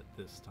bumping it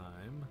this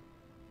time.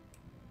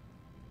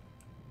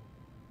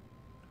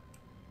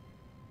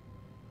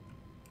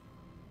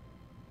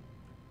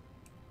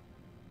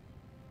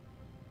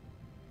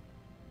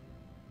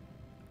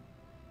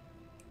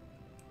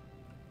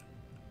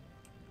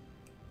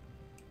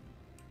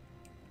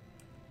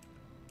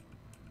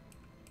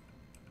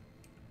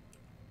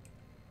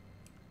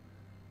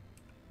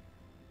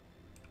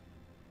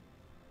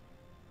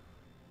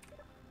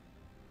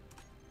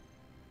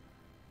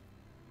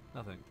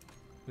 Nothing,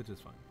 which is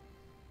fine.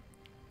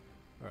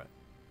 All right,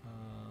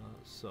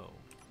 so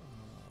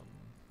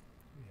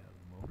we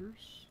have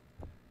motors,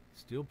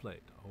 steel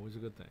plate, always a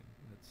good thing.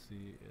 Let's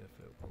see if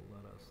it will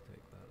let us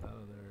take that out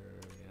of there.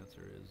 The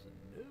answer is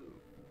no.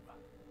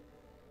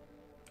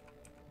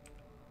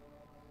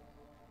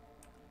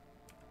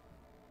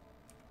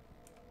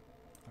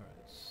 All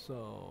right,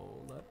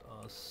 so let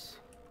us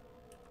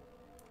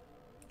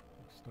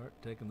start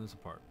taking this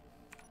apart.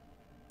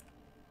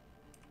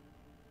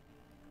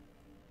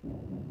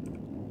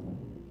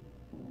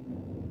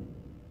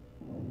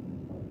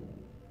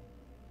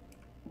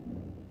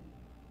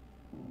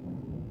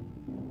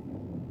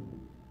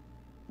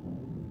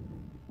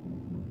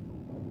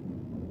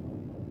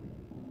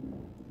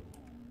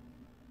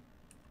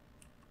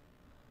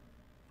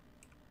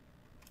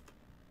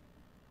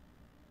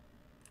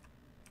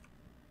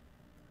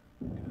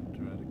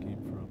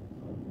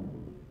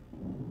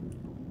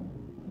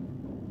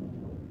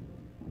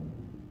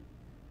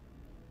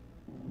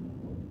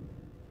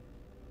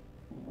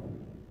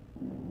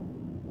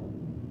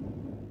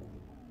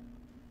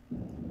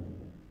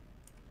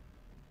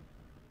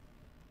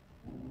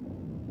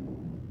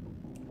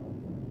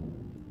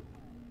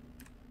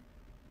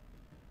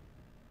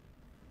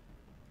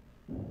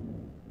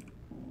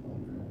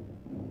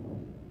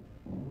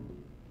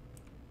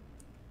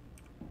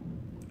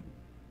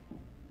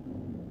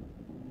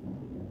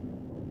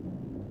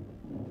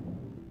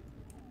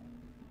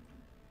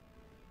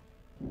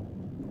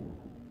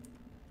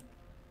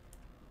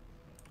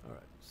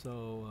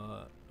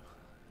 So,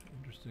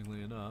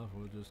 interestingly enough,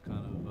 we'll just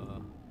kind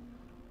of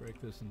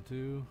break this in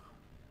two.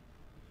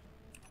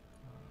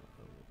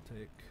 We'll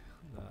take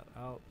that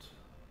out.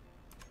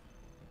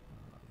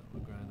 Then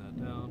we'll grind that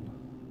down.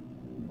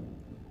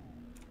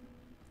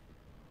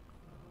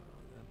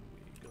 Then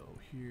we go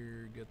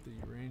here, get the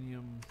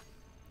uranium,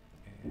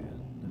 and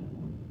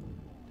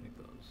take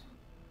those.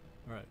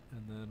 Alright,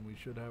 and then we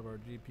should have our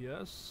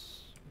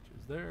GPS, which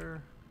is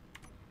there.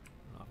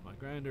 Turn off my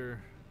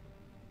grinder.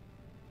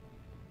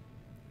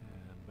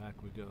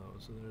 Back we go.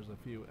 So there's a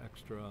few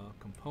extra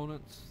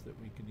components that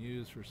we can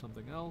use for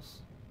something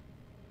else.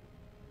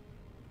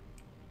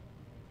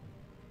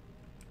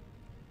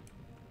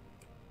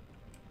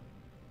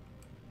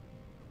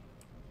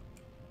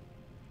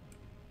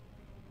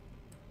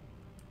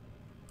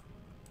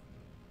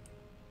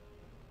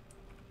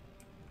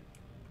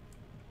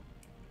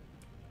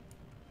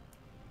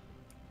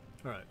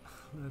 All right,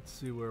 let's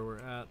see where we're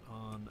at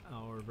on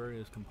our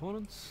various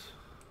components.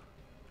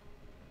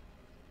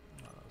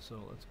 So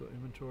let's go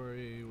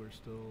inventory. We're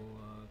still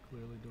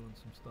clearly doing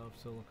some stuff.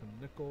 Silicon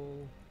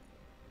nickel.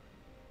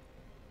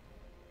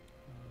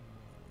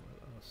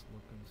 Let us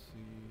look and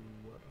see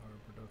what our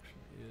production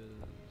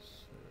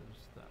is.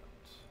 There's that.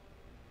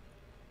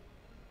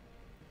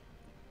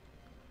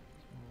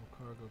 Small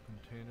cargo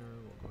container.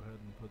 We'll go ahead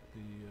and put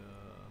the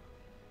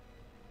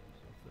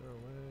stuff there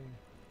away.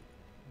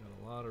 Got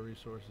a lot of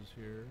resources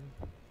here.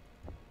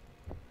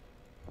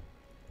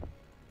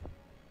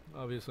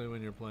 Obviously,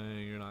 when you're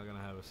playing, you're not going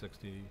to have a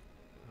 60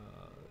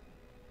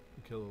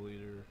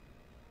 kiloliter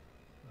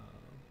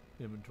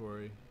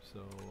inventory,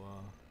 so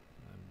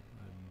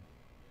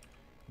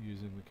I'm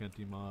using the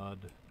Kenti mod,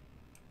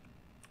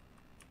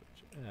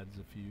 which adds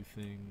a few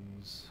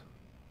things.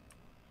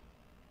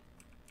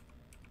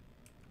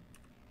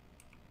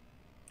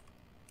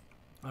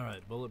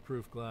 Alright,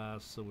 bulletproof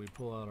glass, so we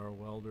pull out our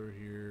welder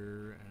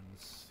here and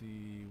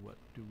see what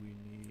do we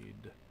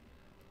need. We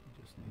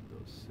just need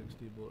those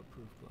 60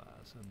 bulletproof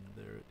glass, and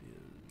there it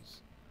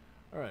is.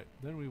 Alright,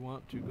 then we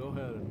want to go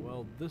ahead and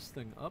weld this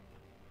thing up.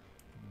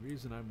 The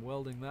reason I'm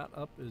welding that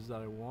up is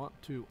that I want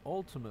to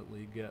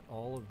ultimately get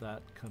all of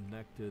that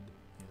connected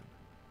in.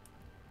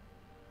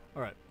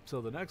 Alright,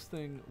 so the next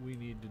thing we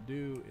need to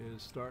do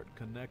is start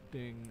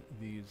connecting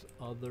these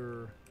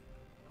other,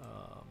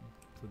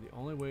 so the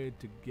only way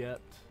to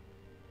get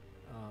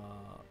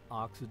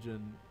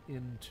oxygen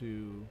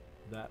into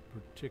that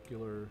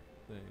particular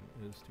thing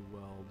is to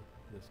weld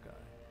this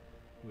guy,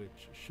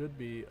 which should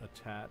be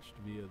attached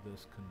via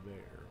this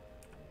conveyor.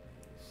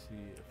 Let me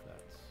see if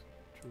that's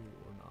true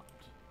or not.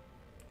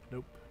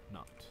 Nope,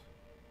 not.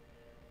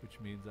 Which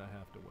means I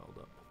have to weld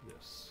up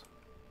this,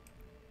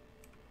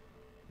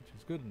 which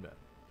is good and bad.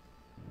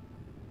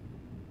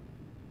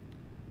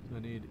 So I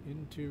need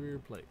interior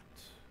plate.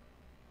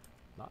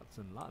 Lots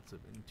and lots of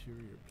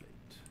interior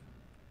plate.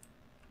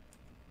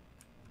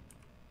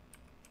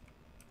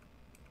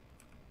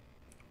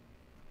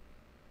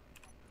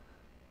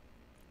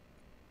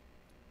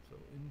 So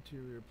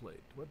interior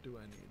plate. What do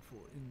I need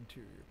for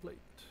interior plate?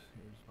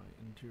 Here's my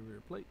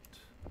interior plate.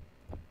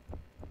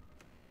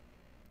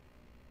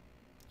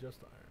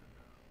 Just iron.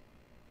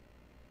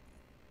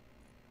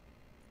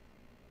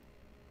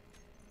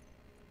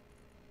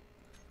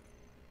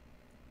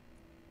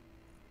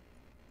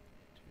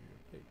 Interior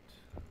plate.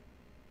 I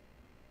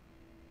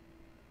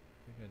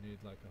think I need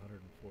like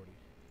 140.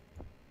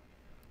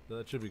 So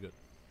that should be good.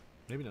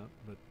 Maybe not,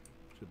 but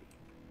should be.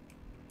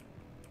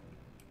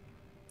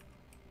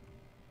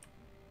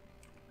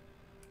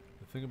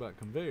 The thing about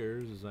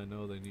conveyors is I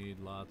know they need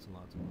lots and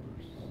lots of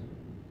motors.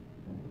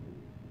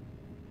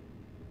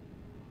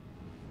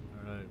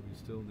 Alright, we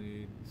still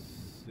need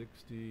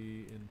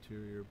 60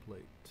 interior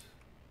plate.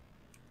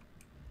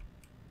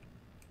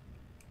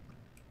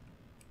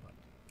 But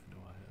I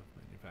know I have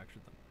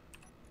manufactured them.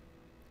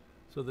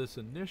 So this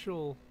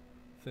initial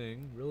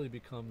thing really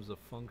becomes a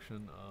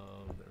function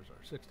of, there's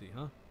our 60,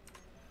 huh?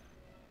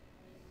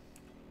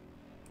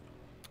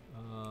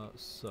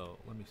 So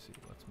let me see,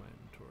 what's my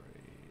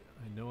inventory?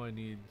 I know I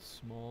need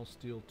small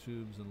steel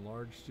tubes and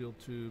large steel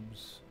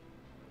tubes.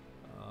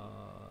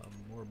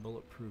 More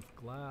bulletproof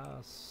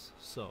glass.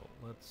 So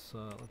let's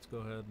go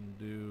ahead and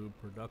do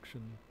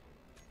production.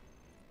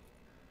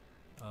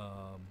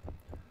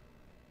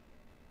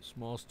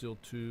 Small steel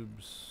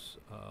tubes,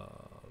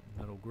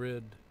 metal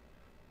grid,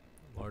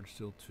 large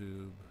steel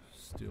tube,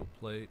 steel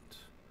plate,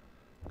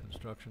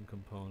 construction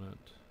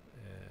component,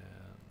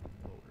 and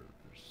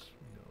motors.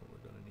 You know,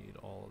 we're going to need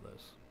all of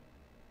this.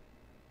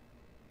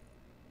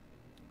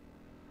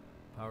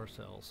 Power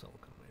cell,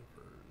 silicon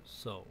wafers.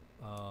 So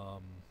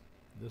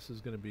this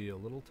is going to be a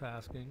little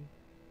tasking,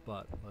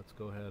 but let's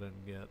go ahead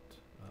and get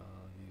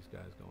these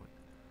guys going.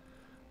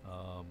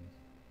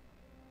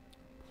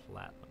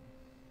 Platinum.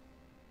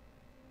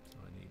 So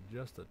I need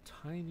just a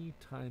tiny,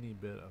 tiny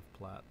bit of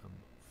platinum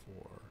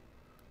for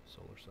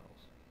solar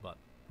cells, but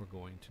we're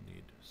going to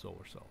need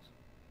solar cells.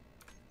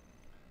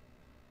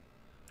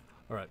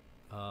 All right.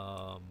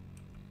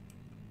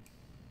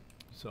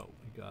 So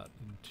we got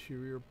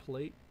interior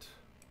plate.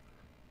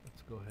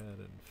 Let's go ahead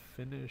and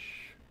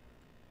finish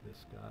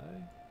this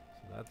guy.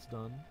 So that's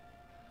done.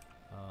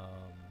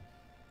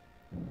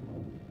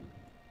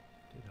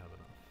 Did have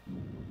enough.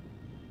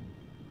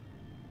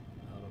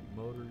 Out of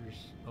motors.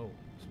 Oh,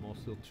 small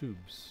steel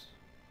tubes.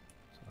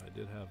 So I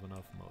did have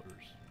enough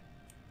motors.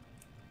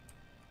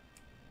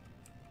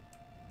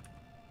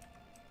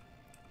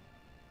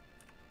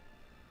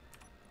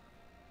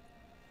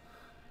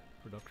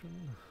 Production.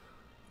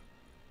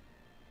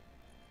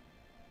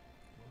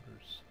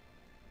 Motors.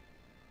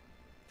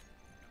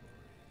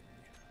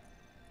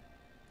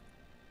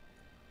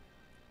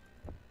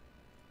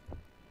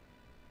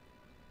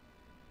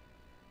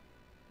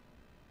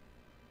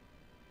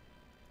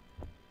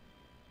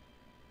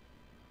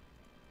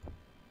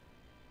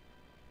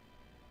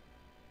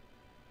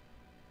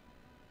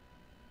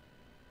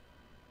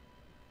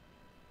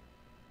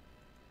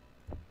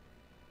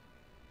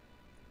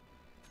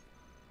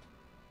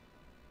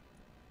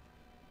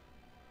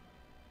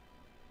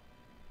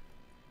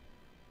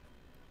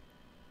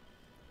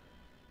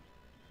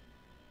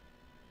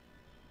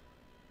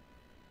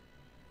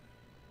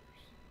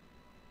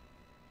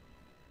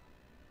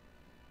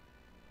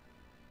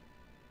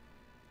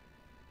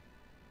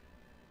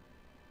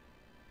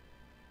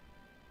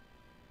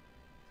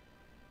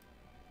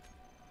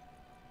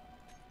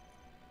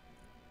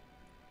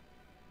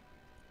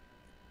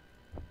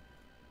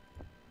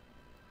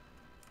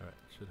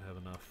 should have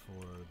enough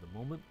for the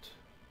moment.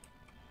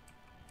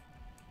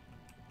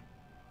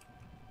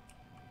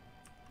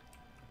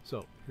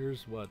 So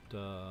here's what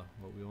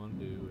we want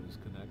to do is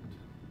connect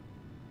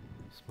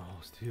small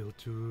steel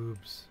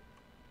tubes.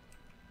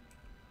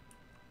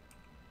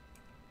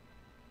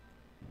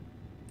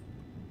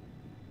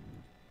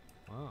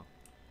 Wow,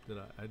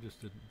 I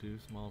just didn't do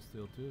small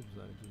steel tubes.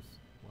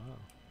 Wow.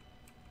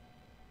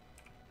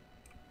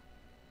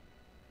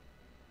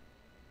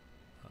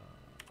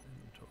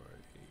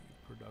 Inventory,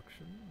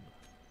 production,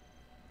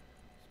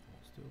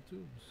 small steel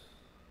tubes.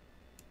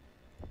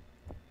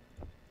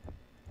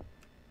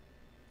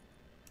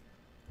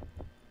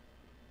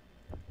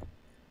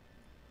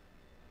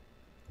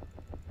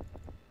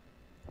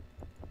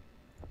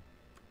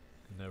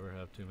 Never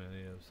have too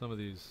many of some of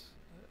these.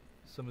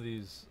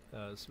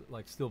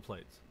 Like steel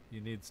plates.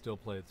 You need steel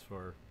plates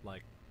for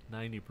like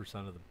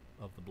 90%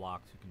 of the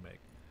blocks you can make.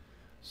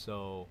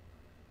 So,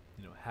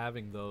 you know,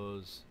 having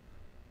those,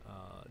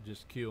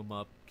 just queue them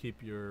up,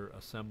 keep your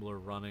assembler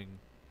running,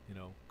 you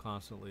know,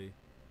 constantly.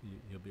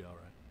 You'll be all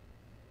right.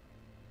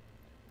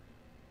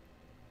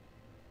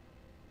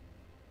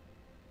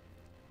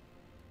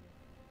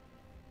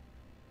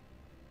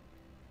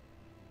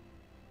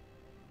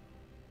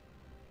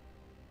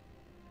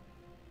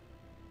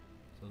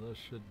 So this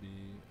should be,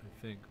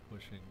 I think,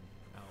 pushing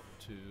out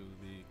to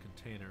the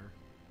container.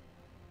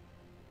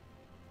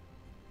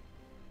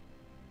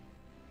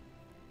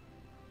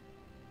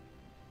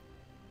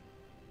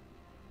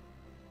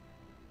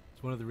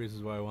 It's one of the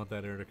reasons why I want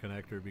that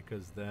interconnector,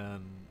 because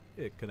then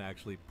it can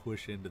actually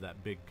push into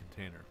that big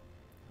container.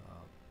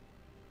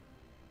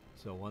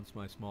 So once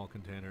my small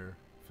container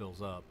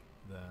fills up,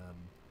 then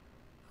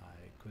I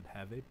could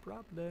have a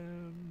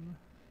problem.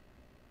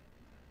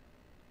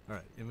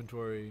 Alright,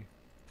 inventory.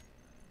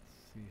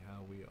 See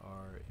how we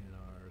are in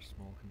our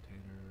small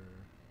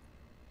container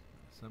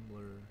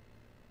assembler.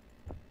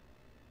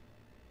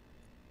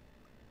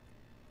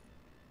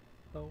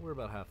 Oh, we're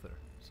about half there,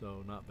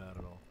 so not bad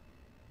at all.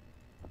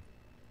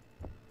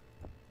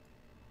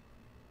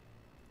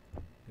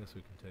 Guess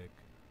we can take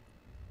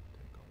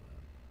all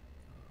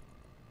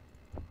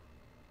that.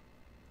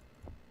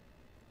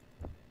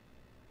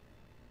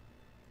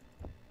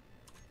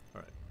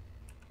 All right.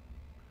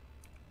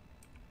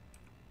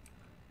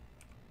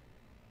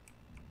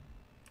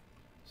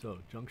 So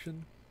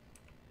junction,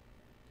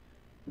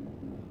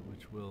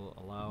 which will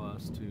allow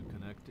us to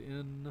connect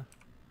in.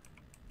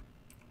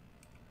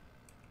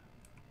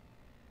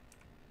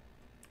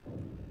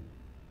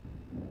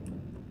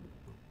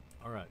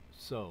 All right,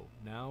 so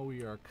now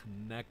we are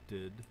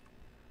connected.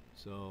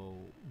 So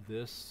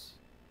this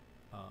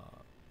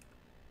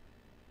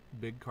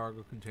big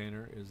cargo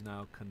container is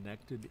now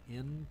connected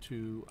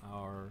into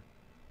our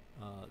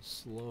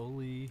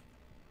slowly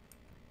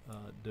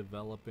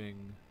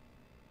developing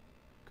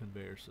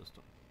conveyor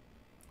system.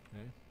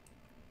 Okay.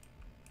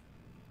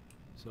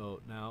 So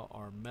now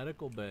our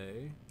medical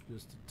bay,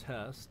 just to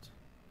test,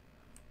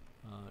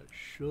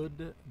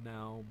 should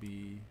now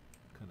be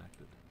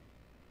connected.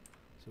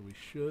 So we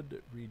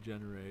should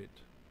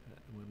regenerate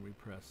when we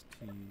press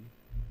T.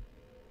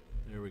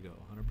 There we go,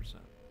 100%.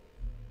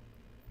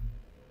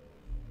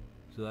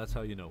 So that's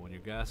how you know. When your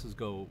gases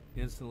go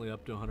instantly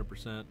up to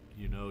 100%,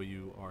 you know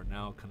you are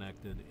now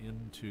connected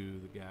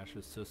into the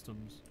gaseous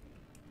systems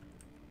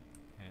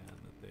and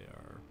that they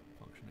are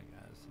functioning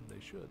as they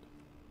should,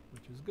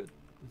 which is good.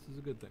 This is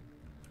a good thing.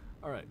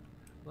 All right,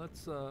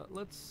 let's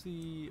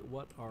see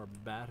what our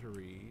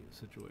battery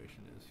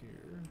situation is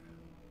here.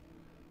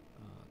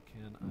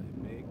 Can I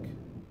make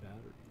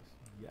batteries?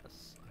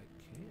 Yes, I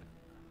can.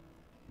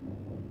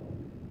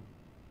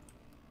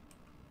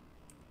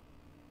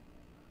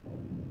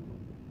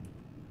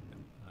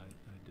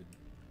 I didn't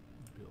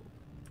build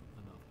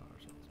enough power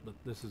cells, but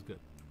this is good.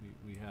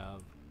 We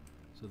have,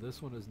 so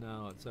this one is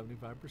now at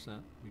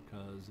 75%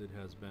 because it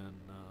has been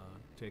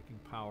taking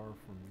power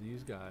from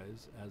these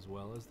guys as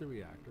well as the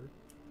reactor.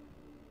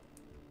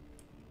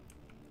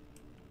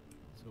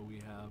 So we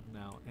have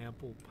now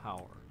ample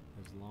power.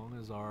 As long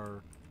as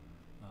our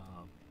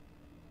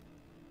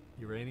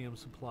uranium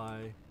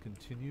supply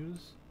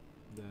continues,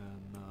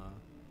 then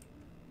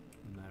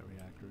that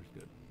reactor is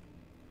good.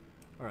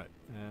 Alright,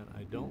 and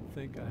I don't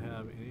think I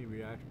have any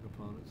reactor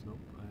components. Nope,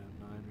 I have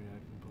 9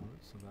 reactor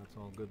components, so that's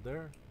all good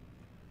there.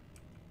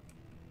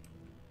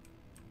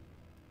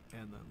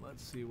 And then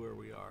let's see where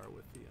we are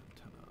with the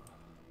antenna.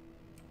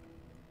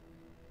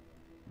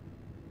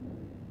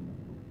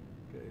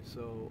 Okay,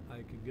 so I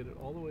can get it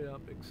all the way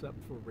up except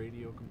for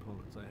radio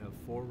components. I have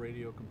 4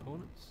 radio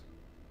components,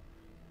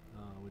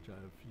 which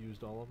I've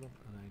used all of them,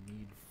 and I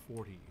need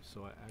 40.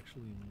 So I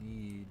actually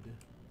need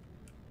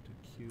to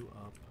queue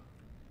up.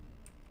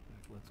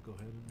 Let's go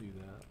ahead and do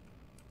that.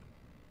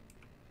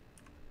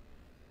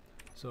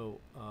 So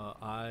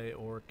I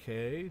or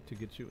K to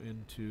get you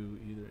into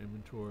either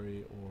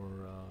inventory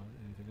or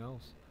anything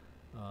else.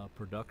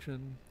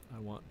 Production, I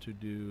want to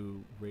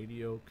do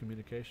radio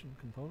communication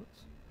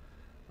components.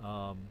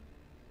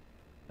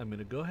 I'm going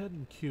to go ahead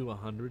and queue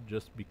 100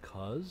 just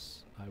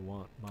because I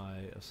want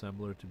my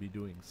assembler to be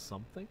doing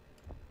something.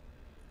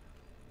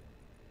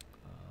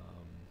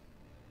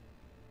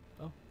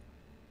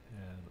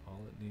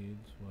 all it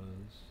needs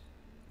was...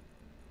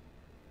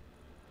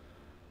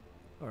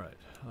 Alright,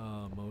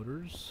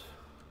 motors,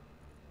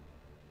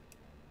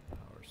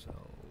 power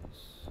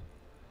cells,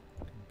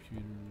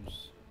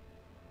 computers,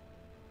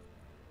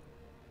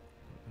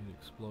 need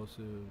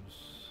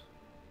explosives,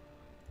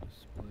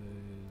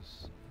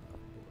 displays,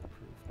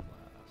 bulletproof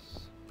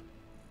glass.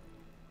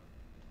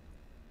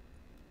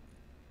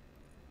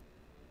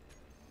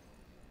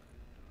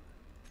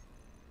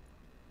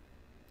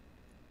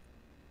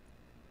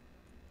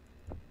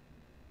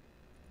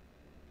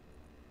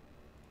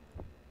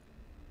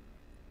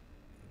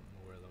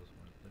 Where those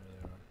went. There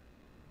they are.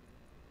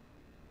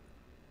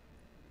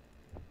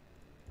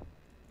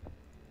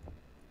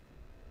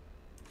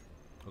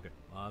 Okay,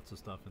 lots of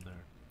stuff in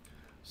there.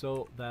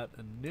 So that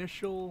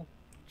initial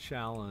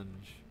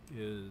challenge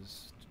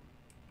is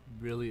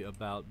really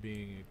about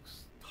being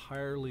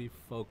entirely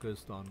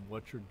focused on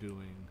what you're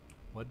doing.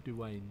 What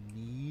do I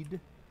need?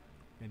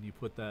 And you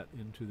put that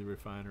into the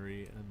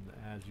refinery, and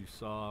as you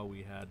saw,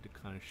 we had to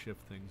kind of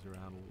shift things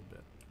around a little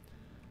bit.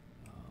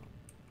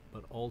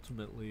 But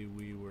ultimately,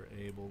 we were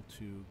able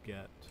to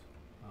get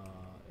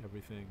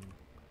everything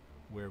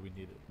where we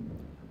needed.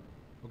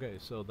 Okay,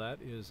 so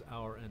that is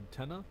our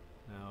antenna.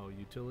 Now,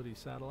 utility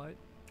satellite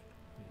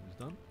is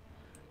done.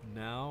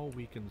 Now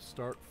we can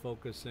start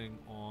focusing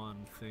on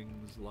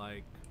things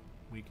like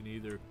we can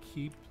either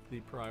keep the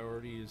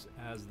priorities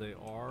as they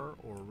are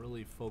or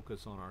really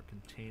focus on our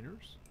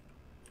containers.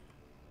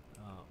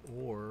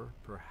 Or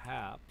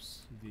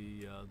perhaps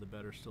the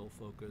better still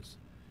focus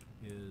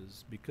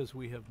is, because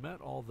we have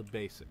met all the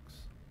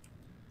basics,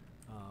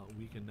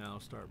 we can now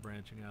start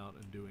branching out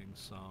and doing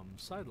some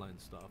sideline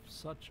stuff,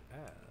 such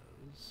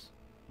as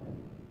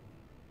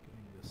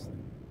getting this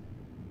thing.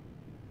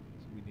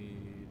 So we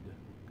need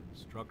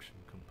construction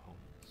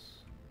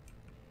components.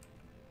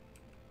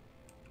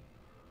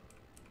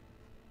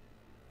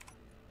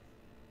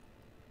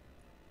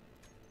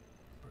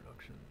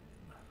 Production.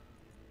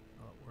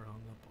 Oh, we're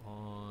hung up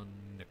on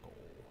nickel.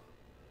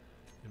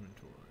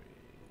 Inventory.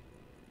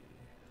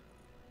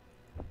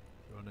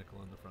 Throw a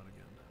nickel in the front again.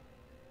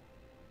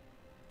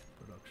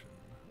 Production.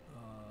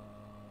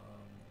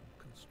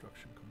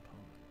 Construction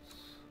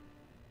components.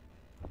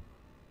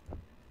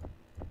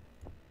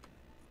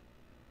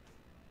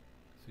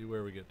 See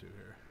where we get to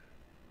here.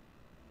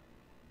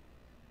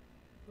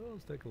 Well,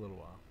 let's take a little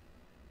while.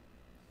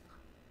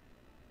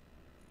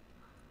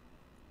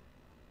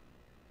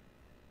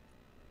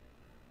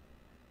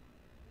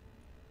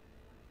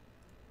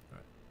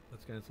 Alright,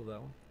 let's cancel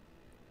that one.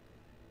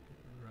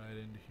 Get right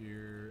into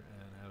here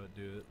and have it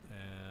do it.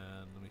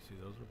 And let me see,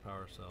 those were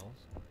power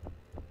cells.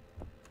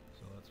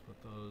 So let's put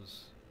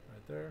those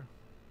right there.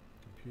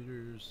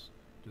 Computers,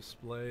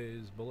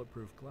 displays,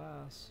 bulletproof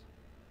glass.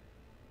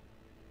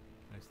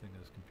 Nice thing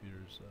is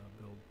computers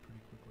build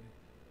pretty quickly.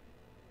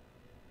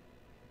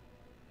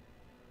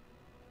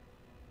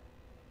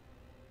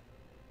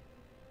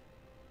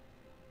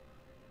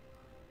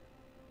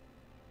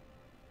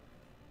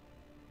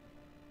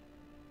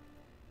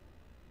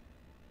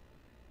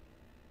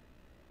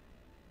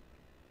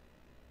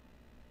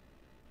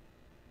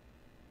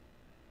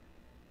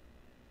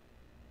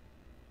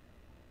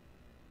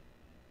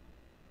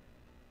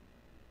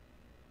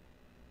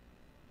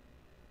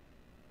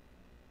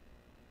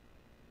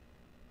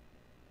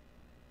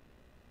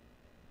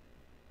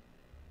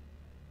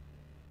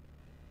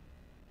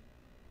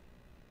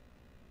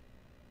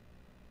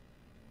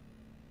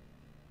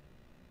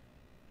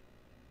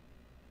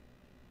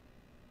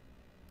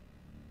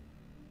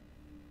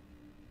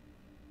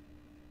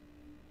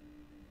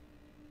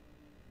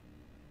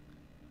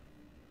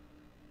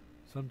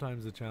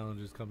 Sometimes the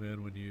challenges come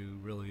in when you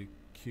really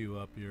queue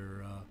up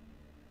your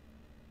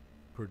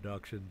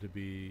production to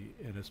be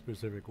in a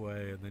specific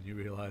way, and then you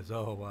realize,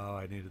 oh wow,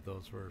 I needed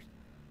those first.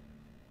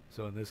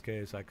 So in this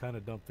case, I kind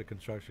of dumped the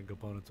construction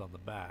components on the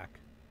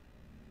back.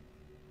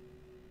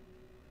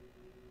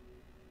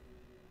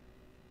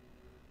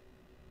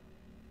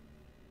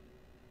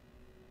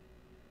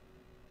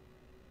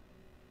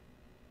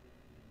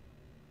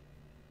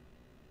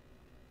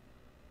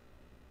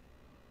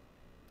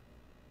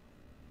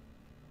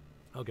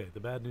 Okay,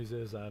 the bad news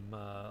is I'm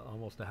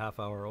almost a half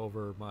hour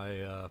over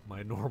my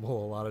my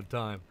normal allotted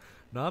time.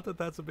 Not that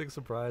that's a big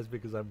surprise,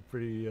 because I'm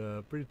pretty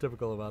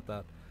typical about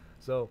that.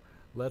 So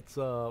let's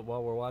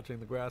while we're watching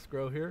the grass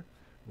grow here,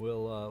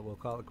 we'll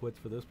call it quits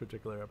for this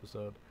particular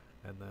episode,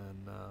 and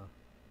then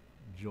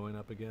join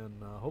up again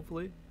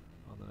hopefully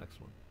on the next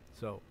one.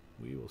 So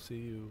we will see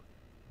you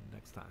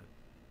next time.